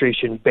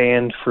administration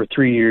banned for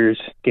 3 years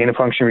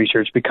gain-of-function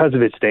research because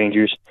of its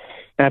dangers.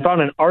 And I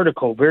found an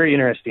article, very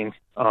interesting,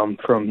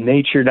 from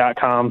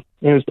Nature.com,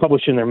 and it was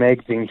published in their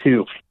magazine,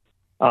 too,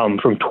 from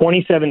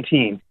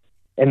 2017.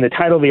 And the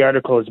title of the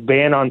article is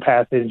Ban on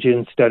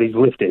Pathogen Studies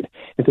Lifted.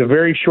 It's a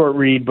very short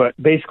read,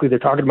 but basically they're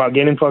talking about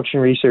gain-of-function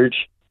research,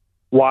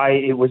 why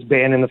it was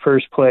banned in the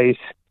first place.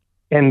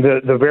 And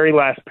the very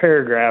last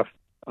paragraph,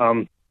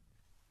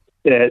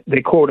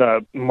 they quote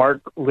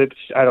Mark Lips,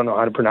 I don't know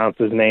how to pronounce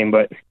his name,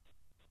 but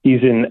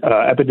he's an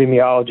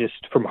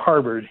epidemiologist from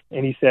Harvard,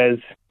 and he says,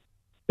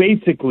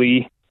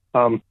 basically,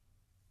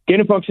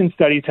 gain-of-function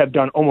studies have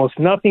done almost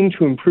nothing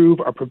to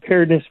improve our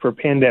preparedness for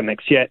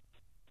pandemics, yet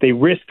they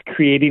risk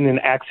creating an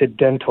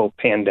accidental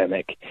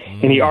pandemic.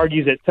 And he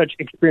argues that such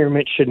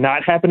experiments should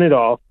not happen at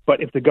all,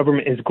 but if the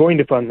government is going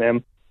to fund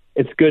them,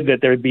 it's good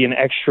that there be an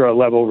extra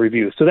level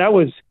review. So that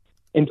was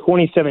in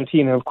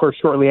 2017, and of course,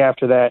 shortly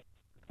after that,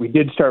 we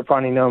did start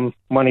funding them.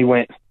 Money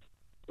went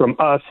from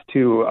us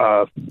to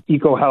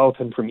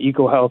EcoHealth, and from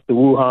EcoHealth to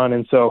Wuhan.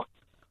 And so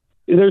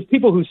there's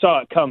people who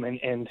saw it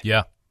coming, and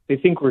they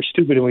think we're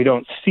stupid and we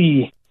don't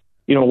see,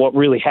 what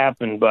really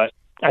happened. But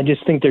I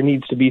just think there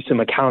needs to be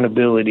some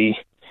accountability.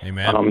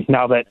 Amen.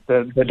 Now that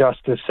the dust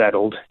has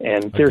settled,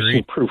 and there's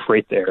some proof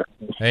right there.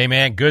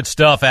 Amen. Good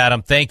stuff,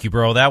 Adam. Thank you,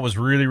 bro. That was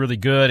really, really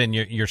good, and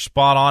you're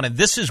spot on. And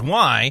this is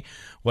why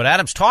what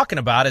Adam's talking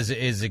about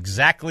is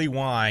exactly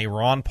why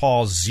Ron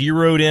Paul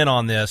zeroed in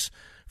on this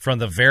from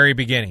the very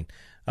beginning.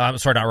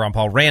 Sorry, not Ron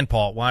Paul, Rand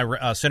Paul.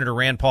 Why Senator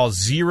Rand Paul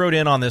zeroed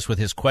in on this with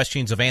his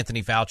questions of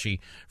Anthony Fauci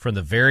from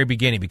the very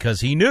beginning,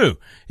 because he knew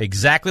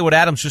exactly what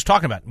Adam's just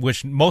talking about,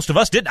 which most of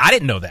us didn't. I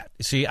didn't know that.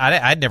 See,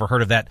 I'd never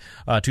heard of that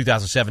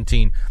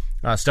 2017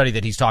 study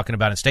that he's talking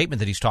about and statement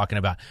that he's talking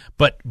about.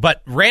 But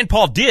Rand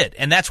Paul did,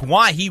 and that's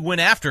why he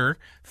went after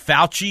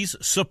Fauci's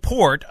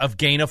support of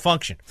gain of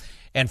function.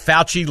 And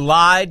Fauci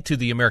lied to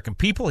the American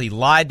people. He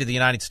lied to the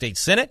United States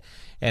Senate,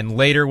 and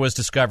later was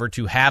discovered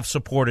to have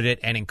supported it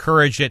and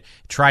encouraged it,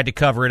 tried to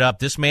cover it up.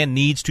 This man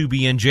needs to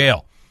be in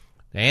jail.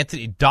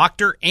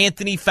 Dr.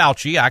 Anthony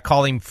Fauci, I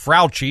call him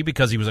Frauci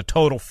because he was a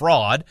total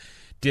fraud,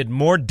 did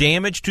more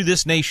damage to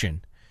this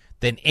nation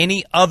than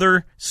any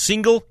other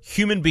single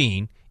human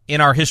being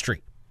in our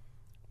history.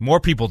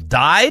 More people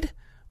died,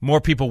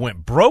 more people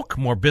went broke,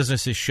 more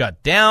businesses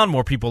shut down,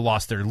 more people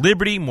lost their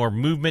liberty, more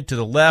movement to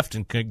the left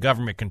and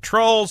government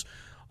controls,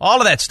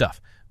 all of that stuff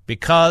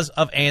because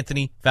of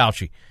Anthony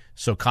Fauci.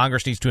 So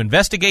Congress needs to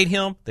investigate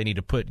him. They need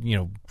to put,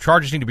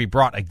 charges need to be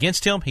brought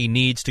against him. He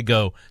needs to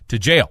go to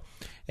jail.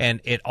 And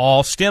it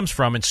all stems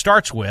from and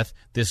starts with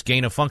this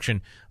gain of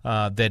function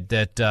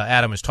that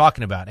Adam is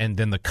talking about, and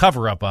then the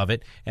cover-up of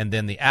it, and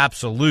then the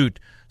absolute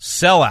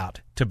sellout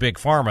to Big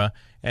Pharma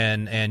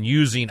and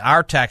using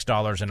our tax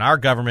dollars and our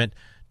government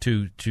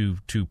to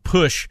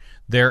push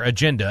their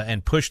agenda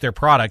and push their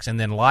products and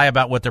then lie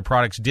about what their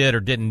products did or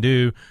didn't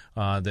do,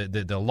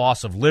 the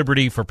loss of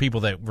liberty for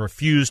people that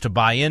refuse to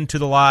buy into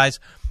the lies.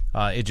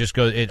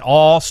 It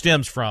all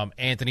stems from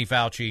Anthony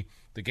Fauci,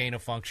 the gain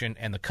of function,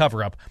 and the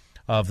cover-up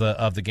of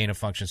the gain of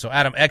function. So,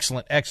 Adam,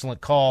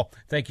 excellent call.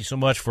 Thank you so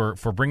much for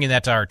bringing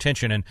that to our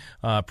attention, and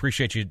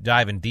appreciate you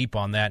diving deep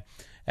on that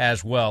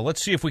as well.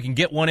 Let's see if we can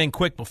get one in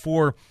quick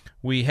before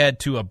we head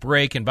to a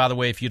break. And by the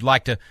way, if you'd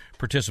like to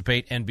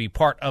participate and be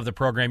part of the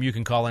program, you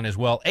can call in as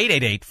well.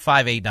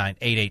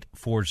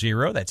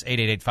 888-589-8840. That's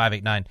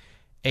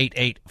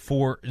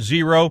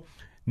 888-589-8840.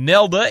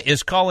 Nelda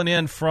is calling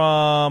in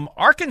from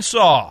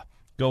Arkansas.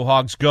 Go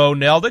Hogs Go,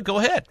 Nelda. Go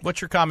ahead. What's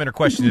your comment or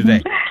question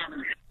today?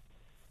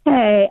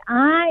 Hey,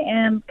 I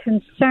am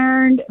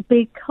concerned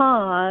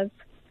because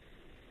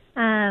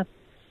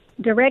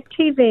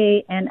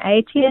DirecTV and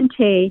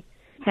AT&T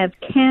have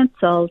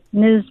canceled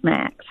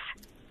Newsmax.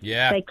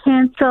 Yeah. They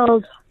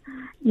canceled,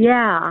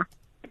 and,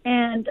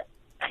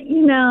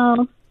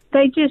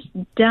 they just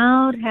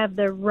don't have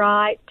the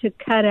right to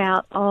cut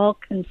out all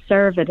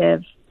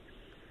conservative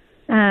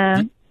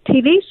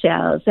TV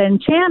shows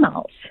and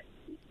channels.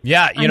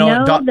 Yeah, I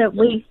know that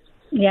we...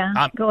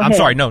 Yeah, go ahead. I'm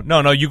sorry.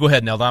 No, you go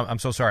ahead, Nelda. I'm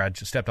so sorry. I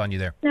just stepped on you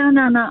there.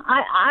 No.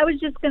 I was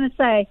just going to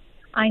say,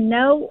 I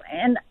know,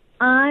 and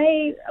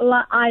I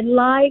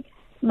like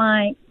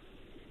my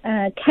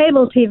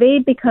cable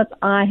TV because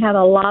I have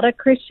a lot of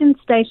Christian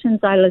stations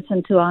I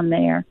listen to on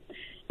there,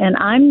 and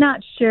I'm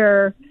not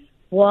sure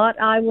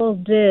what I will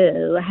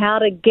do, how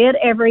to get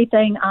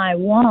everything I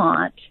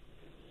want,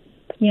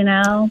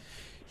 Yeah,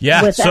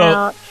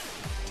 without...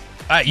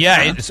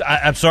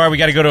 I'm sorry, we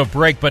got to go to a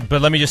break, but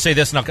let me just say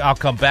this, and I'll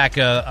come back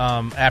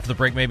after the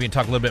break maybe and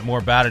talk a little bit more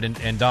about it.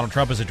 And Donald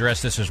Trump has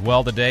addressed this as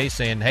well today,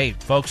 saying, hey,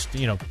 folks,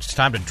 it's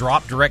time to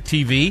drop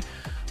DirecTV.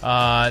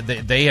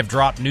 They have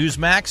dropped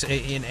Newsmax,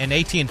 and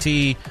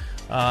AT&T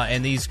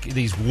and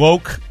these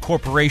woke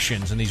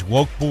corporations and these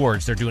woke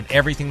boards, they're doing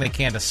everything they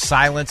can to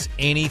silence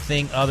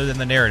anything other than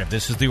the narrative.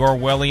 This is the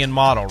Orwellian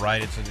model,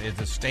 right?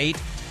 It's a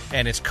state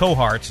and its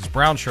cohorts, its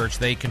brown shirts,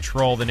 they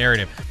control the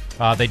narrative.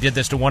 They did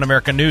this to One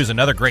American News,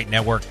 another great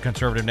network,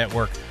 conservative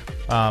network,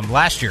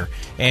 last year.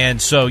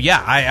 And so,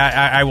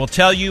 I will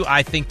tell you,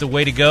 I think the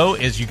way to go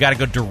is you got to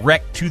go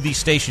direct to these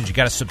stations. You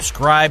got to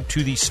subscribe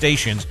to these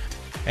stations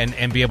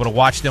and be able to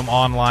watch them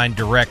online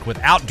direct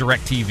without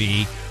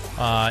DirecTV.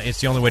 It's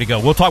the only way to go.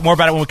 We'll talk more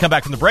about it when we come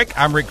back from the break.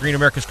 I'm Rick Green,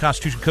 America's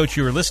Constitution Coach.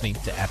 You are listening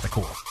to At the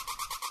Core.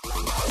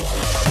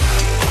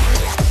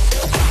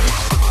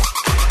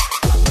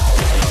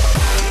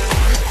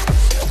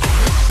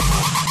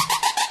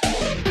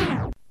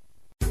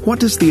 What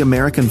does the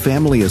American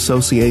Family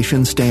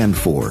Association stand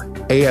for?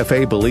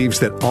 AFA believes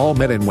that all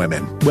men and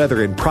women,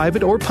 whether in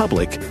private or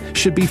public,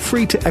 should be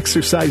free to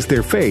exercise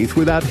their faith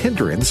without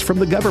hindrance from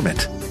the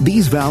government.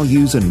 These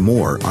values and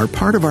more are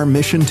part of our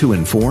mission to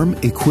inform,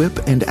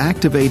 equip, and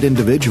activate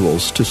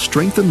individuals to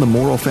strengthen the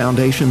moral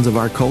foundations of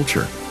our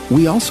culture.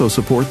 We also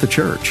support the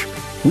church.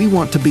 We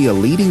want to be a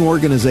leading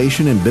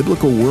organization in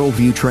biblical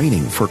worldview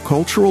training for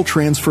cultural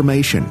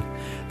transformation.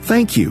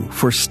 Thank you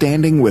for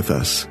standing with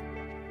us.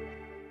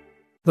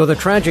 Though the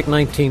tragic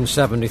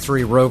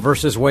 1973 Roe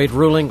v. Wade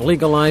ruling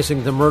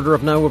legalizing the murder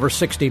of now over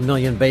 60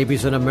 million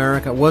babies in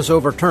America was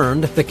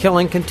overturned, the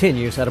killing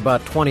continues at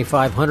about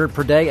 2,500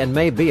 per day and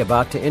may be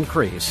about to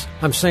increase.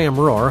 I'm Sam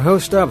Rohr,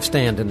 host of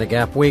Stand in the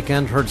Gap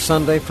Weekend, heard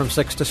Sunday from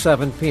 6 to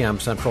 7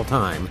 p.m. Central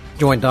Time.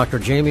 Join Dr.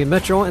 Jamie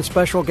Mitchell and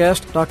special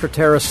guest Dr.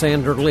 Tara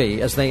Sander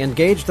Lee as they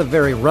engage the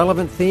very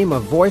relevant theme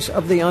of Voice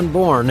of the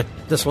Unborn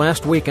this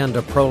last weekend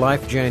of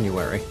Pro-Life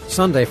January,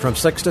 Sunday from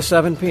 6 to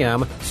 7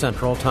 p.m.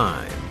 Central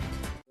Time.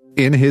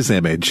 In His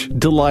Image,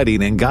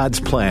 delighting in God's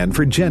plan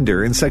for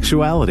gender and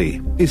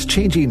sexuality is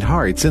changing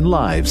hearts and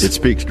lives. It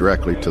speaks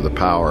directly to the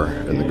power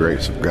and the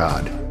grace of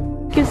God.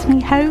 Gives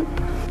me hope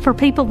for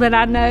people that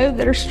I know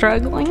that are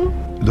struggling.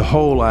 The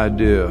whole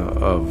idea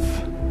of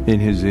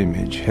In His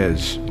Image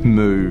has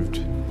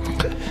moved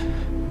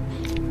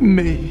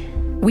me.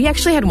 We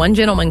actually had one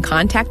gentleman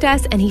contact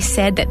us, and he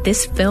said that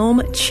this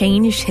film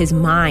changed his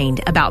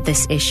mind about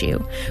this issue.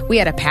 We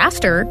had a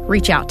pastor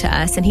reach out to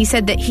us, and he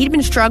said that he'd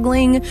been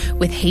struggling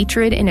with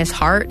hatred in his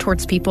heart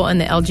towards people in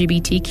the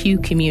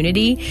LGBTQ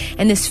community,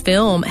 and this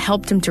film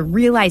helped him to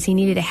realize he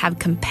needed to have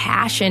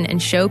compassion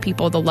and show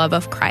people the love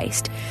of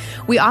Christ.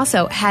 We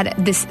also had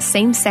this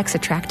same-sex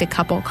attracted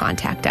couple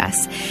contact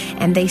us,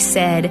 and they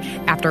said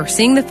after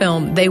seeing the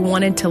film, they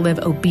wanted to live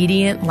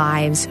obedient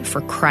lives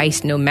for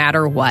Christ no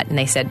matter what, and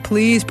they said,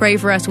 please pray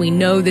for us. We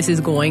know this is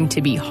going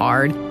to be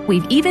hard.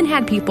 We've even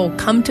had people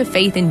come to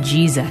faith in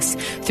Jesus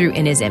through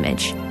In His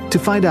Image. To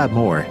find out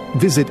more,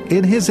 visit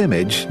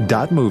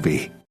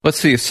inhisimage.movie. Let's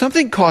see, if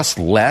something costs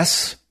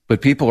less,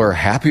 but people are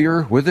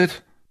happier with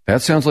it,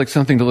 that sounds like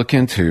something to look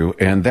into,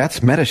 and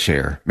that's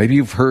Medi-Share. Maybe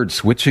you've heard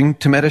switching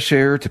to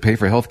Medi-Share to pay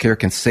for healthcare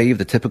can save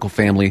the typical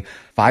family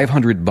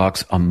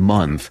 $500 a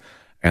month,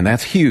 and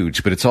that's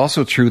huge, but it's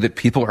also true that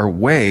people are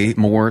way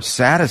more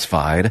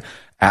satisfied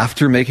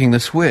after making the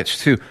switch,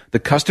 too. The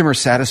customer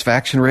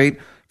satisfaction rate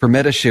for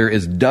Medi-Share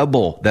is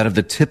double that of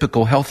the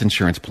typical health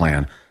insurance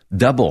plan.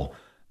 Double.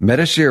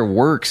 Medi-Share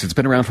works. It's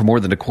been around for more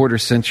than a quarter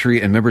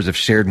century, and members have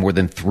shared more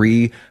than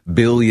 $3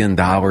 billion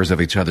of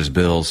each other's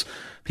bills.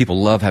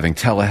 People love having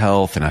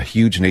telehealth and a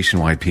huge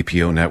nationwide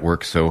PPO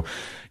network. So,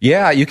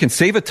 yeah, you can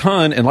save a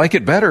ton and like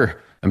it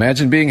better.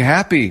 Imagine being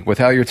happy with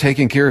how you're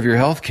taking care of your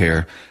health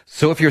care.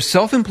 So if you're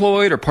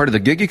self-employed or part of the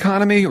gig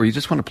economy, or you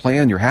just want a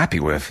plan you're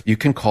happy with, you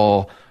can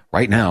call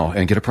right now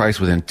and get a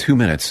price within 2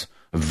 minutes.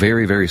 A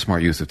very, very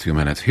smart use of 2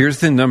 minutes. Here's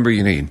the number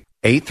you need.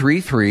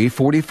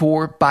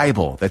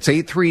 833-44-BIBLE. That's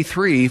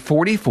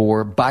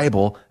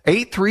 833-44-BIBLE.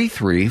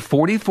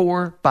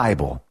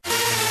 833-44-BIBLE.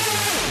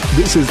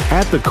 This is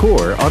At the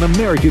Core on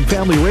American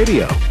Family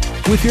Radio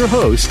with your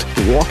host,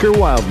 Walker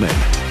Wildman.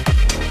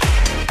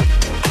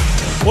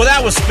 Well,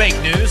 that was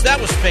fake news. That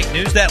was fake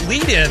news. That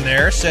lead-in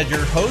there said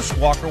your host,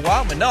 Walker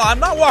Wildman. No, I'm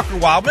not Walker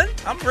Wildman.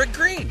 I'm Rick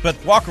Green.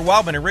 But Walker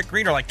Wildman and Rick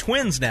Green are like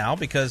twins now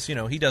because, you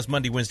know, he does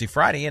Monday, Wednesday,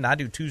 Friday, and I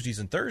do Tuesdays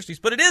and Thursdays.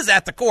 But it is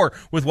At the Core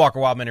with Walker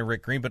Wildman and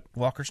Rick Green, but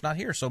Walker's not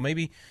here. So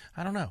maybe,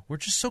 I don't know. We're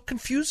just so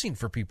confusing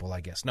for people,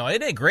 I guess. No,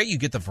 it ain't great. You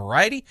get the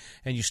variety,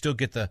 and you still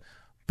get the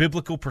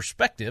biblical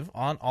perspective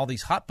on all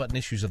these hot button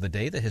issues of the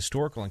day, the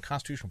historical and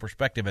constitutional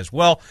perspective as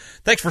well.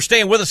 Thanks for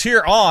staying with us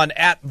here on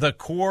At the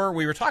Core.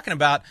 We were talking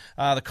about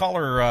the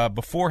caller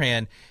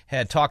beforehand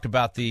had talked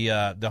about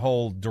the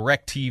whole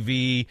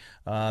DirecTV,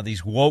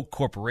 these woke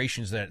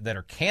corporations that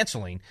are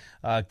canceling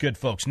good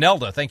folks.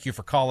 Nelda, thank you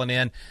for calling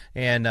in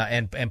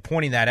and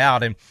pointing that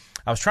out. And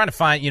I was trying to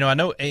find, I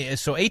know,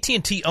 so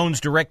AT&T owns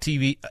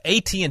DirecTV.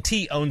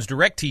 AT&T owns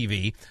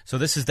DirecTV. So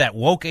this is that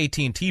woke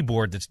AT&T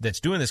board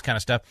that's doing this kind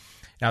of stuff.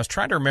 And I was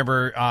trying to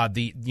remember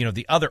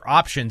the other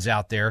options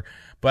out there,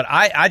 but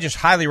I just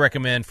highly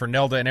recommend for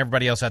Nelda and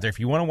everybody else out there, if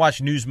you want to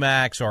watch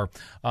Newsmax or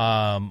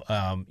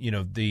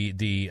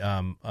the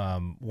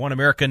One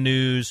America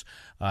News,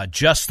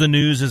 Just the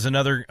News is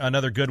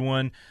another good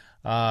one.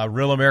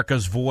 Real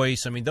America's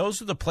Voice. I mean,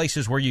 those are the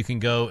places where you can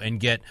go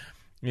and get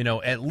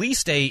at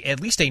least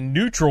a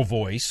neutral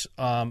voice,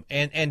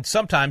 and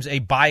sometimes a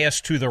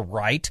bias to the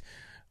right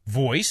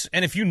voice.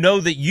 And if you know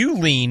that you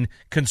lean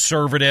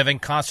conservative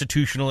and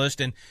constitutionalist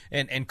and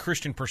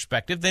Christian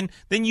perspective, then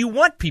you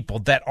want people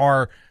that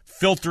are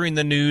filtering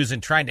the news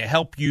and trying to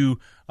help you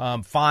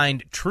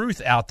find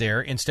truth out there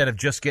instead of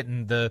just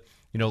getting the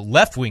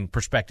left-wing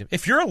perspective.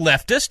 If you're a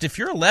leftist, if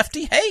you're a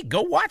lefty, hey,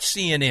 go watch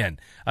CNN.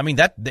 I mean,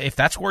 if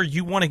that's where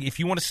you want to, if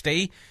you want to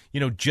stay,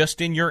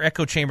 just in your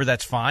echo chamber,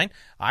 that's fine.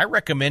 I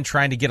recommend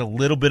trying to get a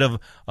little bit of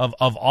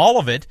all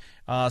of it,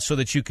 so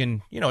that you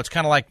can, it's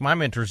kind of like my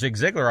mentor Zig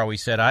Ziglar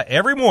always said.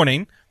 Every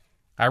morning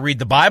I read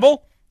the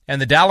Bible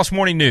and the Dallas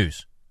Morning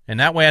News. And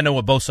that way I know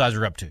what both sides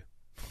are up to.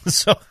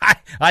 So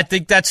I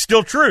think that's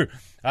still true.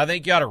 I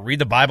think you ought to read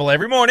the Bible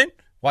every morning,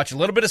 watch a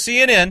little bit of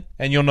CNN,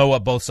 and you'll know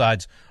what both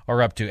sides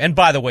are up to. And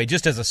by the way,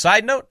 just as a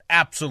side note,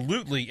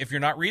 absolutely, if you're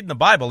not reading the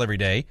Bible every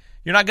day,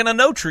 you're not going to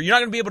know truth. You're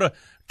not going to be able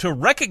to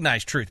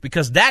recognize truth,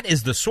 because that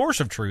is the source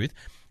of truth.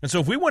 And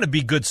so if we want to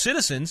be good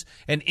citizens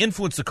and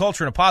influence the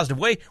culture in a positive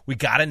way, we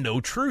got to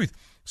know truth.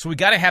 So we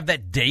got to have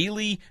that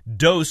daily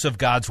dose of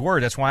God's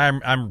Word. That's why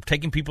I'm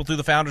taking people through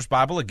the Founders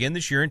Bible again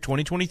this year in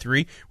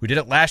 2023. We did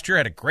it last year. I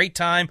had a great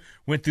time.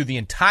 Went through the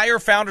entire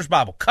Founders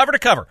Bible, cover to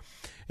cover.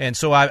 And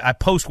so I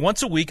post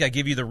once a week. I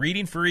give you the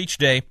reading for each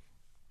day.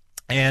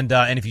 And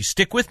if you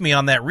stick with me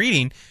on that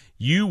reading,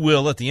 you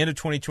will, at the end of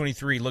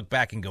 2023, look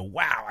back and go,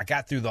 wow, I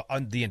got through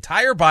the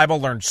entire Bible,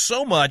 learned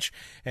so much,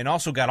 and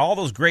also got all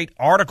those great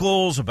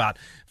articles about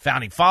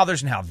founding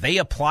fathers and how they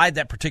applied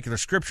that particular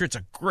scripture. It's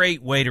a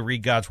great way to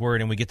read God's Word,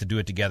 and we get to do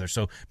it together.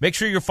 So make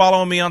sure you're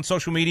following me on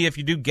social media. If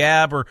you do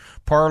Gab or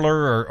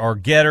Parler or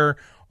Getter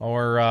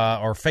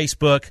or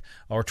Facebook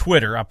or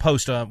Twitter, I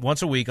post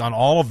once a week on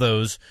all of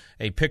those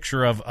a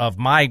picture of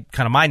my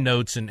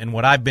notes and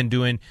what I've been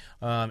doing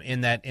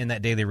in that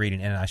daily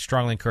reading, and I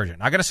strongly encourage it.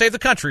 Not going to save the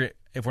country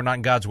if we're not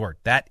in God's Word.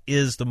 That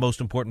is the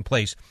most important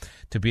place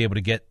to be able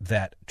to get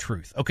that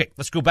truth. Okay,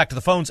 let's go back to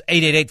the phones.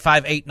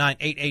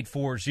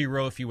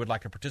 888-589-8840 if you would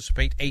like to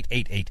participate.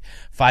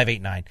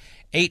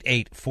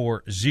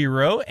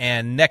 888-589-8840.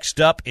 And next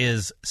up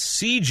is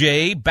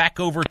CJ back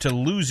over to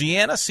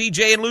Louisiana.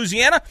 CJ in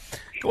Louisiana,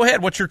 go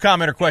ahead. What's your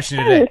comment or question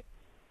today?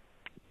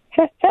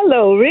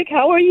 Hello, Rick.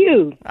 How are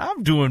you?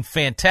 I'm doing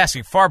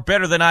fantastic, far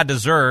better than I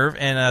deserve,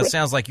 and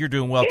sounds like you're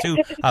doing well too.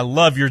 I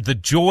love the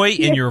joy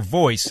in your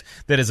voice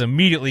that is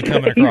immediately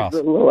coming across.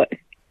 Praise the Lord.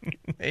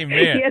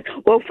 Amen. Yes.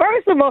 Well,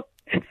 first of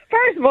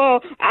all,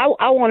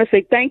 I want to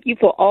say thank you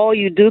for all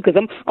you do, because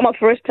I'm a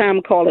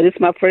first-time caller. This is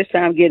my first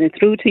time getting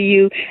through to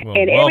you,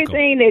 and welcome.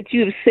 Everything that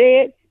you've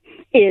said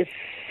is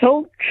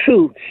so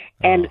true.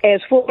 And as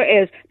far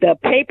as the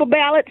paper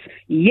ballots,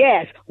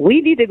 yes,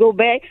 we need to go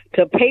back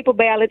to paper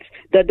ballots.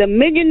 The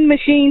Dominion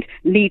machines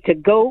need to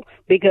go,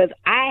 because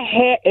I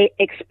had an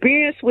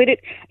experience with it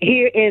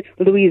here in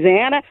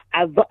Louisiana.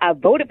 I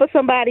voted for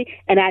somebody,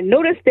 and I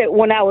noticed that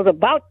when I was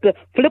about to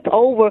flip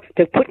over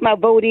to put my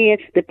vote in,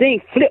 the thing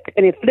flipped,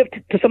 and it flipped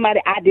to somebody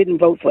I didn't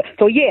vote for.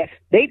 So, yes,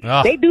 they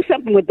do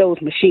something with those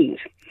machines.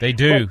 They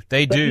do.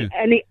 They do.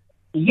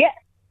 Yes.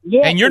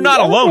 Yeah, and you're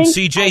not alone,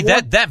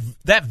 CJ.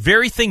 That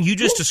very thing you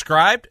just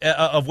described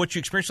of what you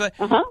experienced,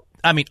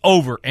 I mean,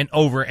 over and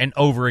over and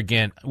over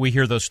again, we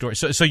hear those stories.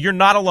 So you're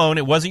not alone.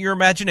 It wasn't your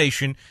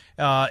imagination.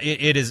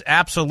 It is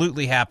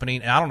absolutely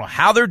happening. And I don't know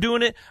how they're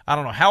doing it. I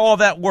don't know how all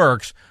that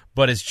works,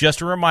 but it's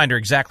just a reminder,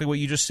 exactly what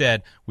you just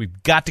said.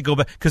 We've got to go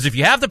back, because if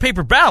you have the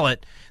paper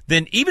ballot,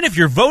 then even if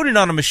you're voting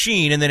on a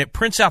machine and then it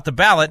prints out the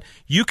ballot,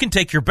 you can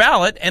take your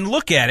ballot and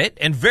look at it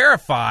and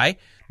verify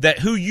that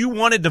who you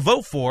wanted to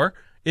vote for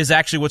is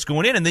actually what's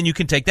going in, and then you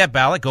can take that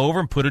ballot, go over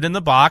and put it in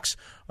the box,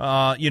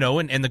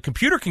 and the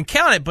computer can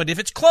count it, but if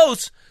it's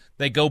close,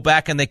 they go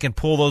back and they can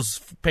pull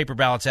those paper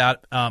ballots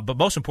out. But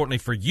most importantly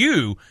for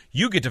you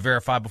get to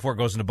verify before it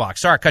goes in the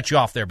box. Sorry, I cut you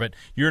off there, but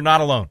you're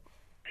not alone.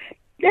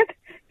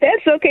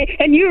 That's okay,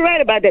 and you're right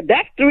about that.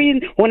 That's the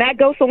reason when I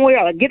go somewhere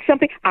or get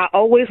something, I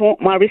always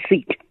want my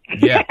receipt.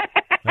 Yeah,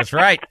 that's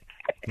right.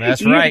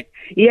 That's right.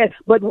 Yes,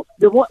 but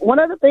the one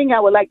other thing I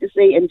would like to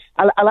say, and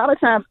a lot of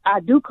times I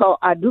do call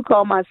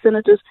my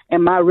senators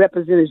and my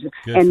representatives,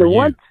 and the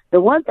one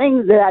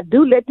thing that I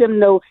do let them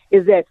know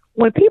is that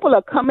when people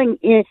are coming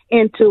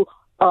into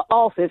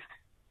office,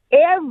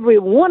 every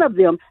one of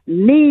them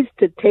needs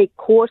to take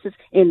courses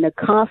in the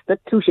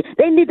Constitution.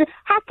 They need to.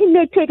 How can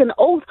they take an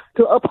oath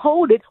to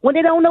uphold it when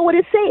they don't know what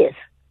it says?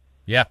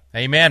 Yeah,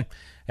 amen.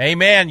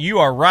 Amen. You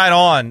are right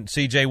on,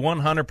 CJ,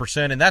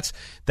 100%. And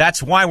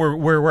that's why we're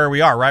where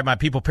we are, right? My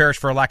people perish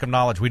for a lack of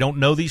knowledge. We don't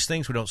know these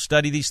things. We don't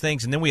study these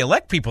things. And then we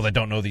elect people that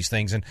don't know these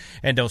things and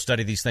don't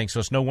study these things. So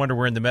it's no wonder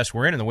we're in the mess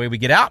we're in. And the way we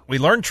get out, we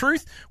learn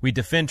truth, we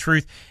defend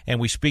truth, and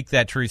we speak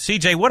that truth.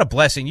 CJ, what a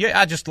blessing.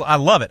 Yeah, I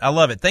love it. I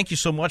love it. Thank you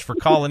so much for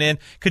calling in.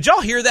 Could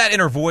y'all hear that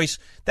in her voice?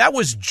 That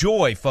was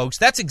joy, folks.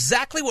 That's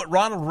exactly what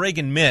Ronald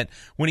Reagan meant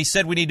when he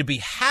said we need to be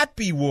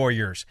happy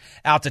warriors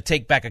out to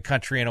take back a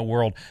country and a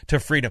world to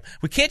freedom.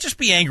 We can't just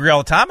be angry all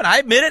the time, and I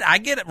admit it, I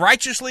get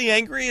righteously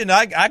angry, and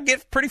I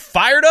get pretty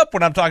fired up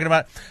when I'm talking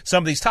about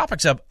some of these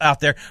topics out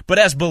there. But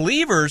as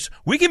believers,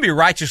 we can be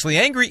righteously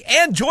angry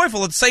and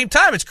joyful at the same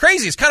time. It's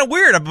crazy. It's kind of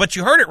weird, but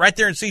you heard it right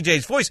there in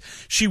CJ's voice.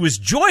 She was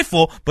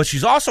joyful, but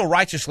she's also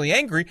righteously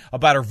angry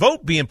about her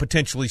vote being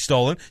potentially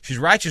stolen. She's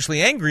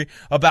righteously angry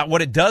about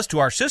what it does to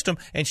our system,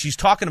 and she's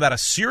talking about a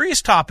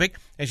serious topic,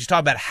 and she's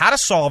talking about how to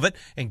solve it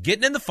and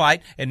getting in the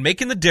fight and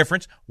making the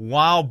difference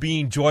while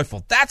being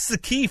joyful. That's the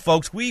key,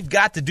 folks. We've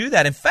got to do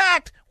that. In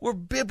fact, we're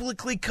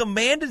biblically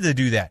commanded to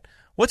do that.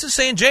 What's it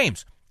say in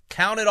James?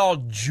 Count it all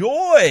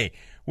joy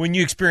when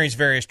you experience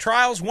various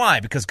trials. Why?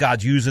 Because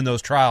God's using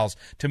those trials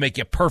to make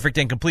you perfect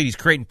and complete. He's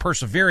creating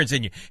perseverance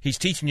in you. He's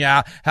teaching you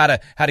how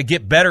to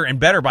get better and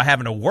better by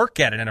having to work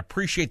at it and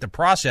appreciate the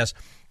process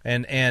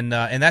And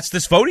that's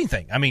this voting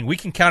thing. I mean, we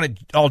can count it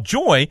all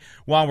joy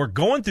while we're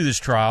going through this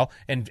trial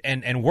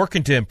and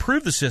working to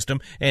improve the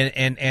system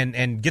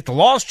and get the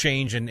laws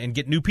changed and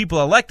get new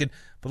people elected.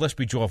 But let's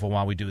be joyful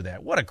while we do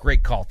that. What a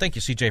great call! Thank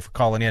you, CJ, for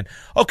calling in.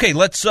 Okay,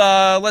 let's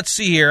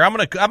see here. I'm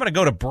gonna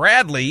go to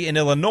Bradley in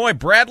Illinois.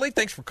 Bradley,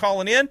 thanks for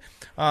calling in.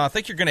 I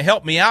think you're going to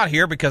help me out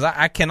here because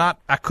I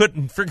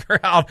couldn't figure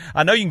out.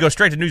 I know you can go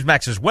straight to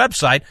Newsmax's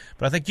website,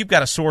 but I think you've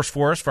got a source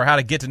for us for how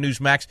to get to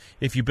Newsmax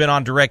if you've been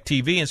on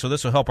DirecTV, and so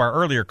this will help our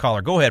earlier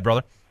caller. Go ahead,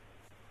 brother.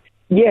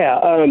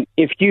 Yeah,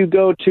 if you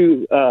go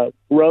to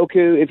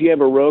Roku, if you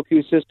have a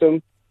Roku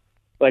system,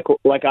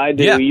 like I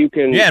do, you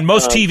can. Yeah, and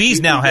most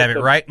TVs now have it,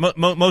 right?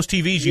 Most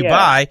TVs you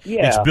buy,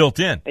 it's built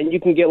in. And you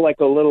can get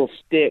like a little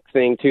stick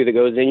thing, too, that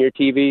goes in your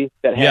TV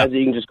that has it.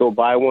 You can just go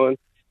buy one.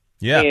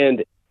 Yeah.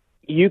 And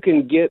you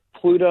can get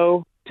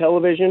Pluto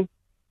television,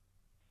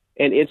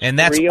 and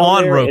that's free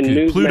on there,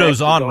 Roku.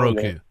 Pluto's on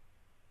Roku. There.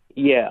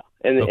 Yeah,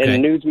 and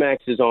Newsmax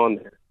is on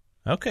there.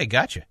 Okay,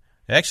 gotcha.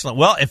 Excellent.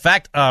 Well, in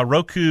fact,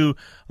 Roku,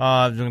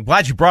 I'm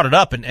glad you brought it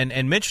up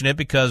and mentioned it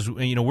because,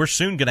 we're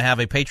soon going to have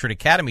a Patriot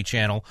Academy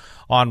channel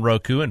on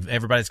Roku, and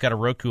everybody that's got a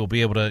Roku will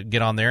be able to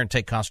get on there and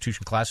take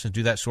Constitution classes and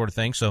do that sort of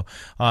thing. So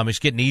it's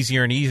getting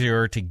easier and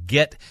easier to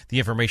get the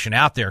information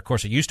out there. Of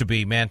course, it used to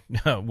be, man,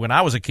 when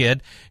I was a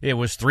kid, it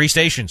was 3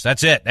 stations.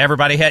 That's it.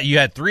 You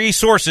had 3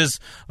 sources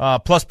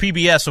plus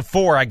PBS of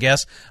 4, I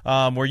guess,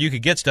 where you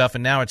could get stuff,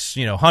 and now it's,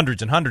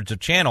 hundreds and hundreds of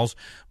channels.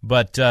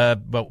 But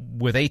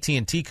with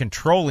AT&T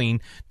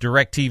controlling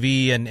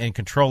DirecTV and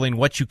controlling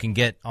what you can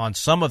get on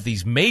some of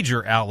these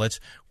major outlets,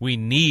 we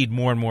need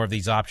more and more of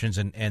these options.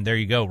 And there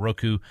you go,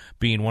 Roku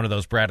being one of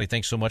those. Bradley,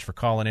 thanks so much for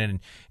calling in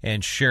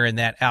and sharing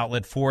that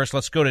outlet for us.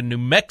 Let's go to New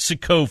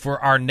Mexico for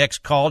our next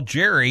call.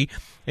 Jerry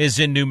is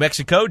in New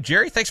Mexico.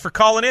 Jerry, thanks for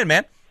calling in,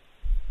 man.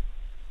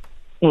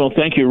 Well,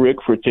 thank you, Rick,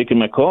 for taking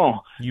my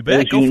call. You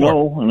bet. As you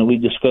know, and we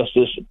discussed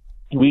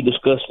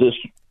this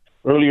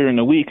earlier in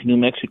the week. New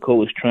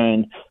Mexico is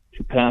trying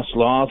to pass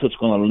laws that's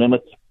going to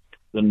limit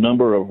the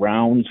number of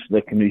rounds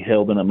that can be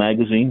held in a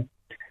magazine,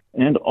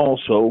 and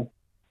also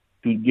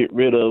to get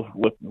rid of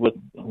what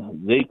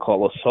they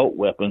call assault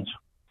weapons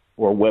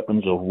or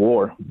weapons of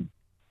war.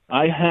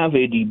 I have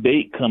a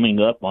debate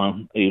coming up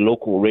on a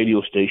local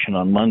radio station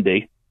on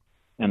Monday,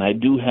 and I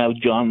do have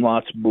John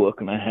Lott's book,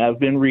 and I have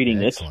been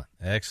reading it.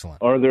 Excellent.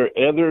 Are there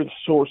other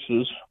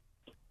sources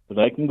that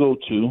I can go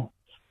to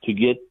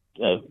get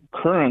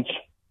current?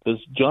 Because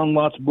John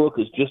Lott's book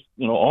is just,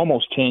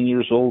 almost 10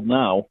 years old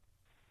now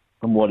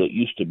from what it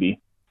used to be,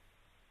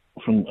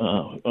 from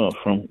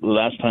the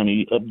last time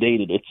he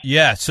updated it.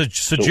 Yeah, so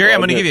Jerry, I'm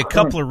going to give you a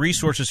couple of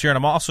resources here, and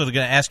I'm also going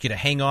to ask you to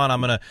hang on.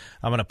 I'm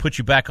going to put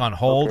you back on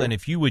hold, okay. And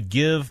if you would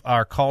give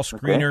our call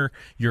screener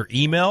your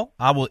email,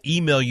 I will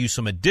email you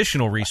some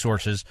additional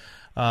resources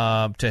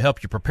to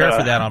help you prepare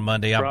for that on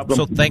Monday. I'm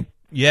so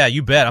Yeah,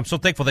 you bet. I'm so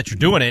thankful that you're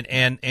doing it,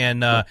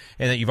 and that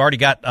you've already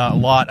got a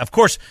lot. Of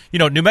course,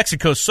 New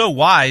Mexico's so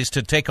wise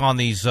to take on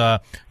these,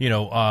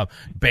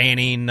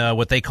 banning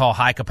what they call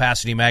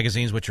high-capacity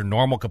magazines, which are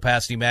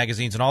normal-capacity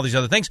magazines, and all these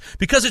other things,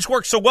 because it's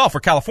worked so well for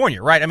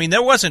California, right? I mean,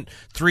 there wasn't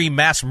 3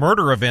 mass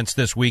murder events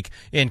this week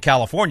in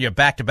California,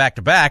 back to back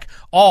to back,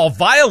 all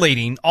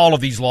violating all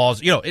of these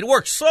laws. It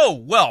worked so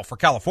well for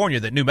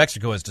California that New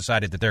Mexico has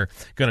decided that they're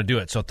going to do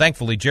it. So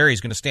thankfully, Jerry's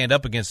going to stand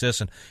up against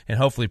this and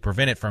hopefully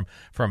prevent it from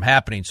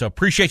happening. So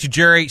appreciate you,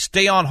 Jerry.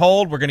 Stay on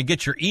hold. We're going to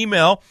get your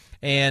email,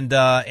 and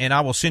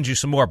I will send you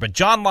some more. But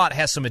John Lott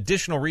has some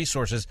additional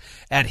resources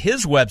at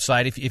his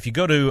website. If you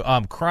go to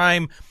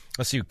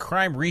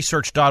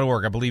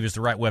crimeresearch.org, I believe is the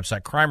right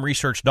website,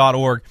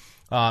 crimeresearch.org.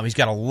 He's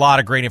got a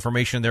lot of great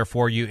information there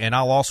for you, and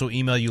I'll also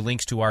email you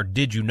links to our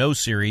Did You Know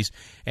series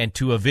and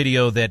to a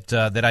video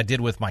that I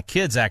did with my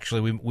kids,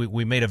 actually.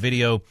 We made a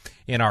video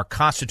in our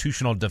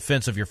Constitutional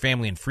Defense of Your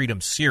Family and Freedom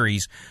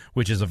series,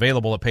 which is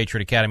available at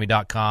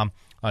patriotacademy.com.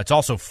 It's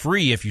also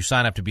free if you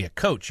sign up to be a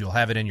coach. You'll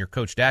have it in your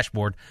coach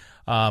dashboard.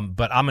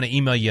 But I'm going to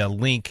email you a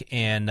link,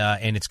 and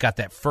it's got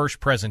that first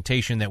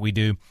presentation that we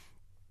do.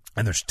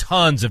 And there's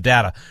tons of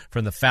data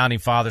from the Founding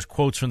Fathers,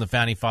 quotes from the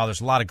Founding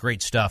Fathers, a lot of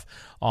great stuff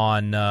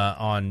on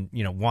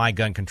why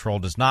gun control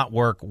does not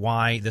work,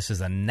 why this is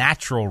a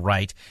natural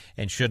right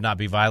and should not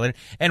be violated,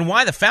 and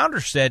why the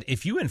Founders said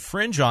if you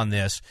infringe on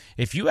this,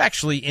 if you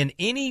actually in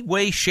any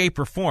way, shape,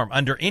 or form,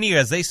 under any,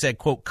 as they said,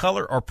 quote,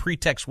 color or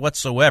pretext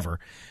whatsoever,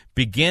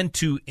 begin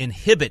to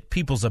inhibit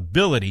people's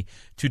ability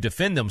to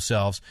defend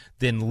themselves,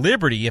 then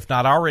liberty, if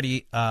not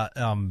already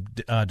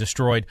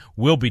destroyed,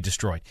 will be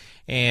destroyed.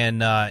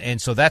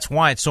 And so that's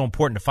why it's so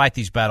important to fight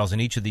these battles in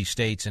each of these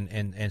states,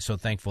 and so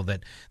thankful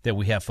that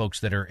we have folks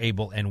that are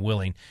able and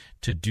willing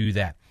to do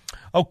that.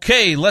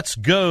 Okay, let's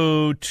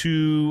go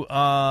to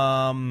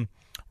Ron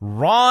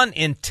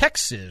in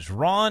Texas.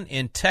 Ron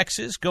in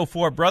Texas, go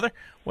for it, brother.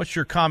 What's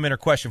your comment or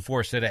question for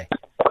us today?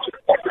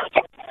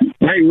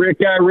 Hey, Rick,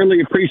 I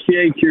really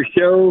appreciate your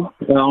show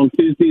on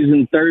Tuesdays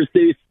and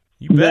Thursdays.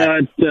 You bet.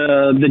 But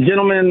the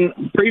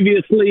gentleman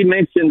previously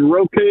mentioned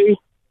Roku.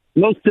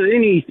 Most of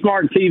any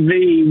smart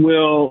TV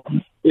will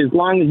as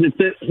long as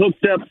it's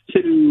hooked up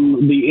to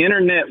the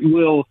internet,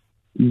 will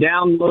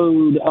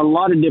download a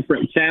lot of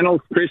different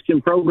channels,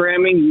 Christian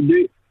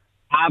programming.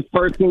 I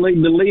personally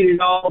deleted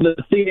all the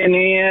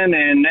CNN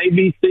and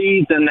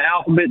ABCs and the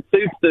alphabet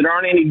soups that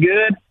aren't any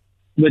good,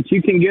 but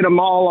you can get them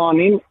all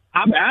on.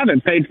 I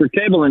haven't paid for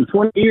cable in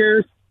 20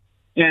 years,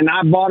 and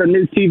I bought a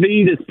new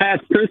TV this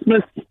past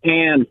Christmas,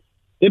 and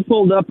it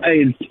pulled up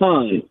a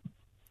ton.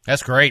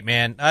 That's great,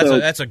 man.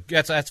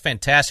 That's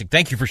fantastic.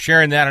 Thank you for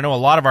sharing that. I know a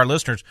lot of our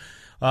listeners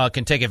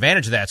can take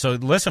advantage of that. So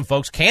listen,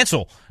 folks,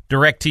 cancel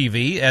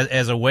DirecTV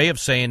as a way of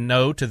saying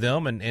no to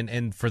them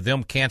and for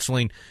them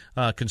canceling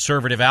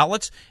conservative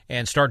outlets,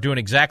 and start doing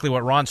exactly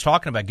what Ron's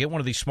talking about. Get one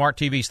of these smart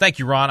TVs. Thank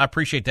you, Ron. I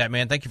appreciate that,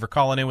 man. Thank you for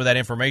calling in with that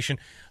information.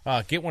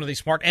 Get one of these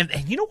smart. And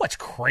you know what's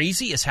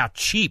crazy is how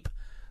cheap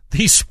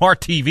these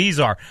smart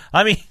TVs are.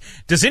 I mean,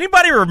 does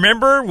anybody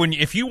remember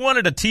if you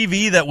wanted a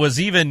TV that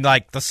was even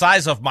like the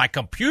size of my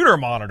computer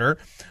monitor,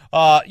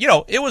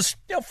 it was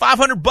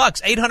 $500,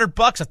 $800,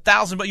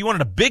 $1,000, but you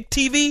wanted a big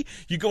TV,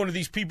 you go into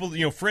these people,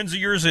 friends of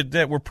yours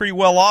that were pretty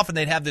well off, and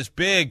they'd have this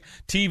big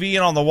TV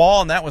in on the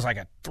wall, and that was like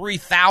a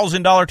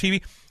 $3,000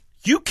 TV.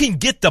 You can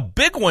get the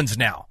big ones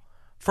now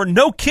for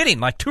no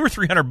kidding, like $200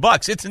 or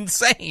 $300. It's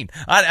insane.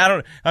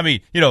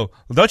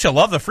 Don't you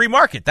love the free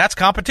market? That's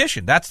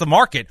competition. That's the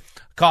market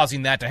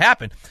causing that to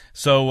happen.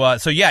 So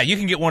yeah, you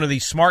can get one of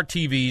these smart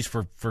TVs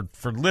for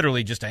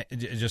literally just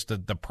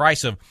the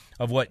price of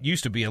what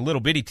used to be a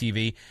little bitty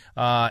TV,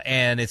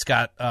 and it's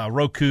got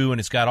Roku, and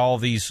it's got all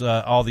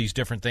these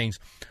different things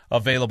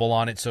available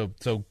on it. So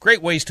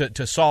great ways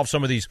to solve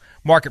some of these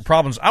market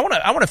problems. I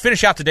want to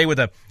finish out today with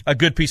a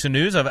good piece of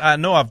news. I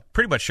know I've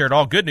pretty much shared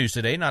all good news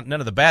today, none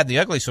of the bad and the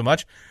ugly so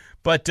much,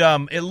 but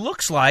it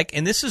looks like,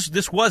 and this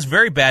was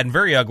very bad and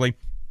very ugly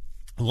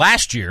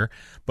last year,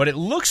 but it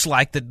looks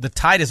like the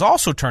tide is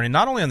also turning,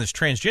 not only on this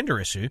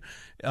transgender issue,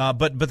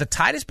 but the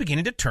tide is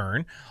beginning to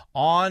turn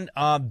on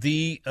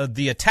the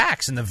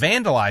attacks and the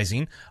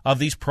vandalizing of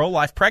these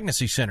pro-life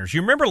pregnancy centers.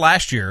 You remember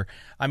last year?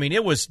 I mean,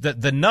 it was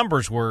the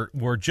numbers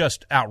were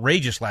just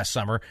outrageous last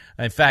summer.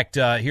 In fact,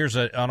 here's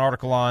an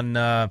article on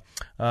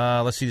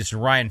let's see, this is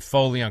Ryan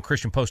Foley on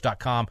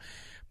ChristianPost.com.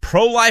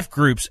 Pro-life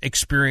groups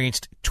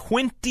experienced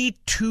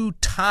 22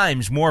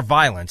 times more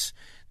violence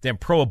than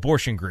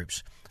pro-abortion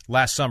groups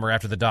last summer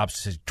after the Dobbs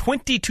decision.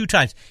 22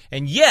 times.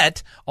 And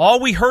yet, all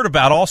we heard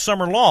about all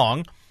summer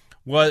long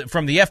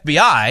from the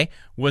FBI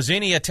was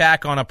any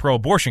attack on a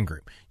pro-abortion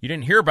group. You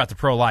didn't hear about the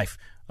pro-life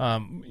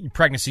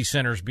pregnancy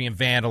centers being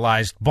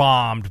vandalized,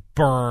 bombed,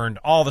 burned,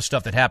 all the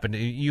stuff that happened.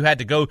 You had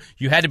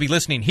to be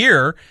listening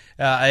here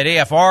at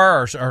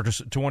AFR or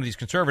to one of these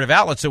conservative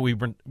outlets that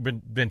we've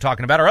been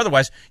talking about, or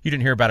otherwise you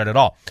didn't hear about it at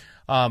all.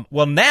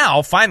 Well,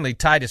 now, finally,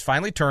 tide is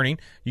finally turning.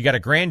 You got a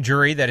grand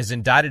jury that has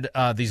indicted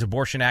these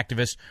abortion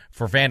activists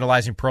for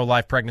vandalizing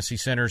pro-life pregnancy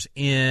centers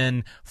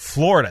in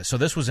Florida. So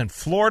this was in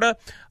Florida.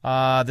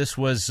 This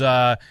was,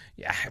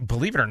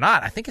 believe it or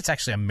not, I think it's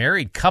actually a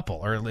married couple,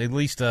 or at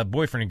least a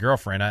boyfriend and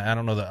girlfriend. I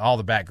don't know all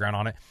the background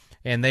on it.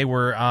 And they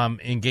were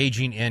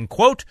engaging in,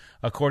 quote,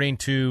 according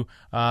to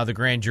the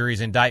grand jury's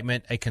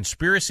indictment, a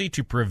conspiracy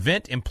to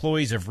prevent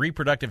employees of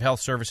reproductive health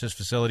services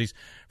facilities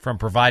from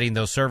providing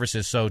those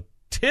services. So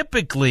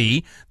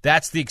typically,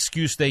 that's the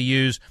excuse they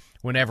use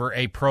whenever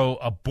a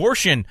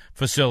pro-abortion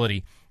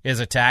facility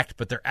is attacked,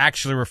 but they're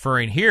actually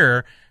referring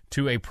here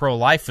to a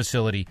pro-life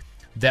facility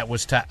that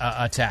was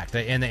attacked.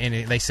 And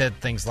they said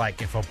things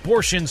like, if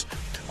abortions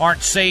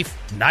aren't safe,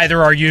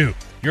 neither are you.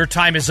 Your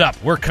time is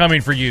up. We're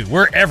coming for you.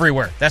 We're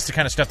everywhere. That's the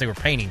kind of stuff they were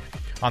painting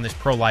on this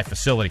pro-life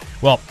facility.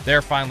 Well,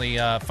 they're finally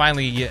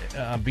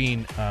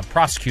being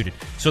prosecuted.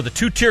 So the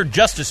two-tiered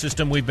justice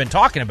system we've been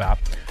talking about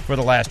for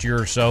the last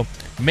year or so,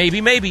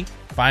 maybe,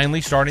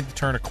 finally starting to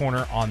turn a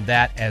corner on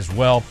that as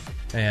well,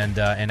 and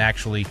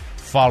actually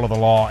follow the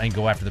law and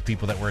go after the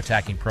people that were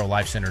attacking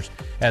pro-life centers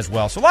as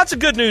well. So lots of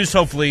good news,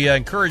 hopefully,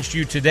 encouraged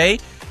you today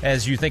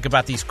as you think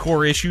about these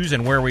core issues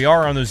and where we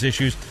are on those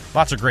issues.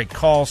 Lots of great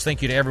calls.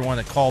 Thank you to everyone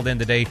that called in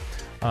today.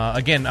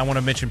 Again, I want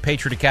to mention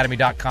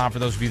PatriotAcademy.com for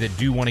those of you that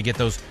do want to get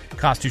those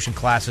Constitution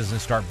classes and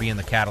start being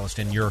the catalyst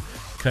in your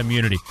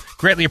community.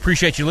 Greatly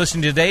appreciate you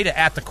listening today to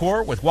At the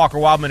Core with Walker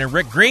Wildman and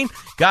Rick Green.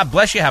 God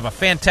bless you. Have a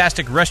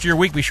fantastic rest of your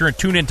week. Be sure and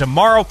tune in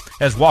tomorrow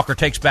as Walker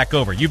takes back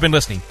over. You've been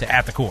listening to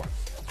At the Core.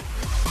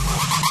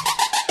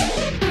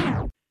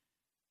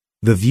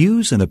 The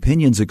views and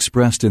opinions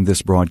expressed in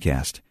this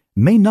broadcast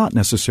may not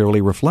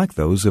necessarily reflect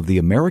those of the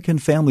American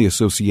Family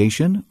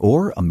Association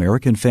or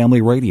American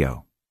Family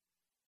Radio.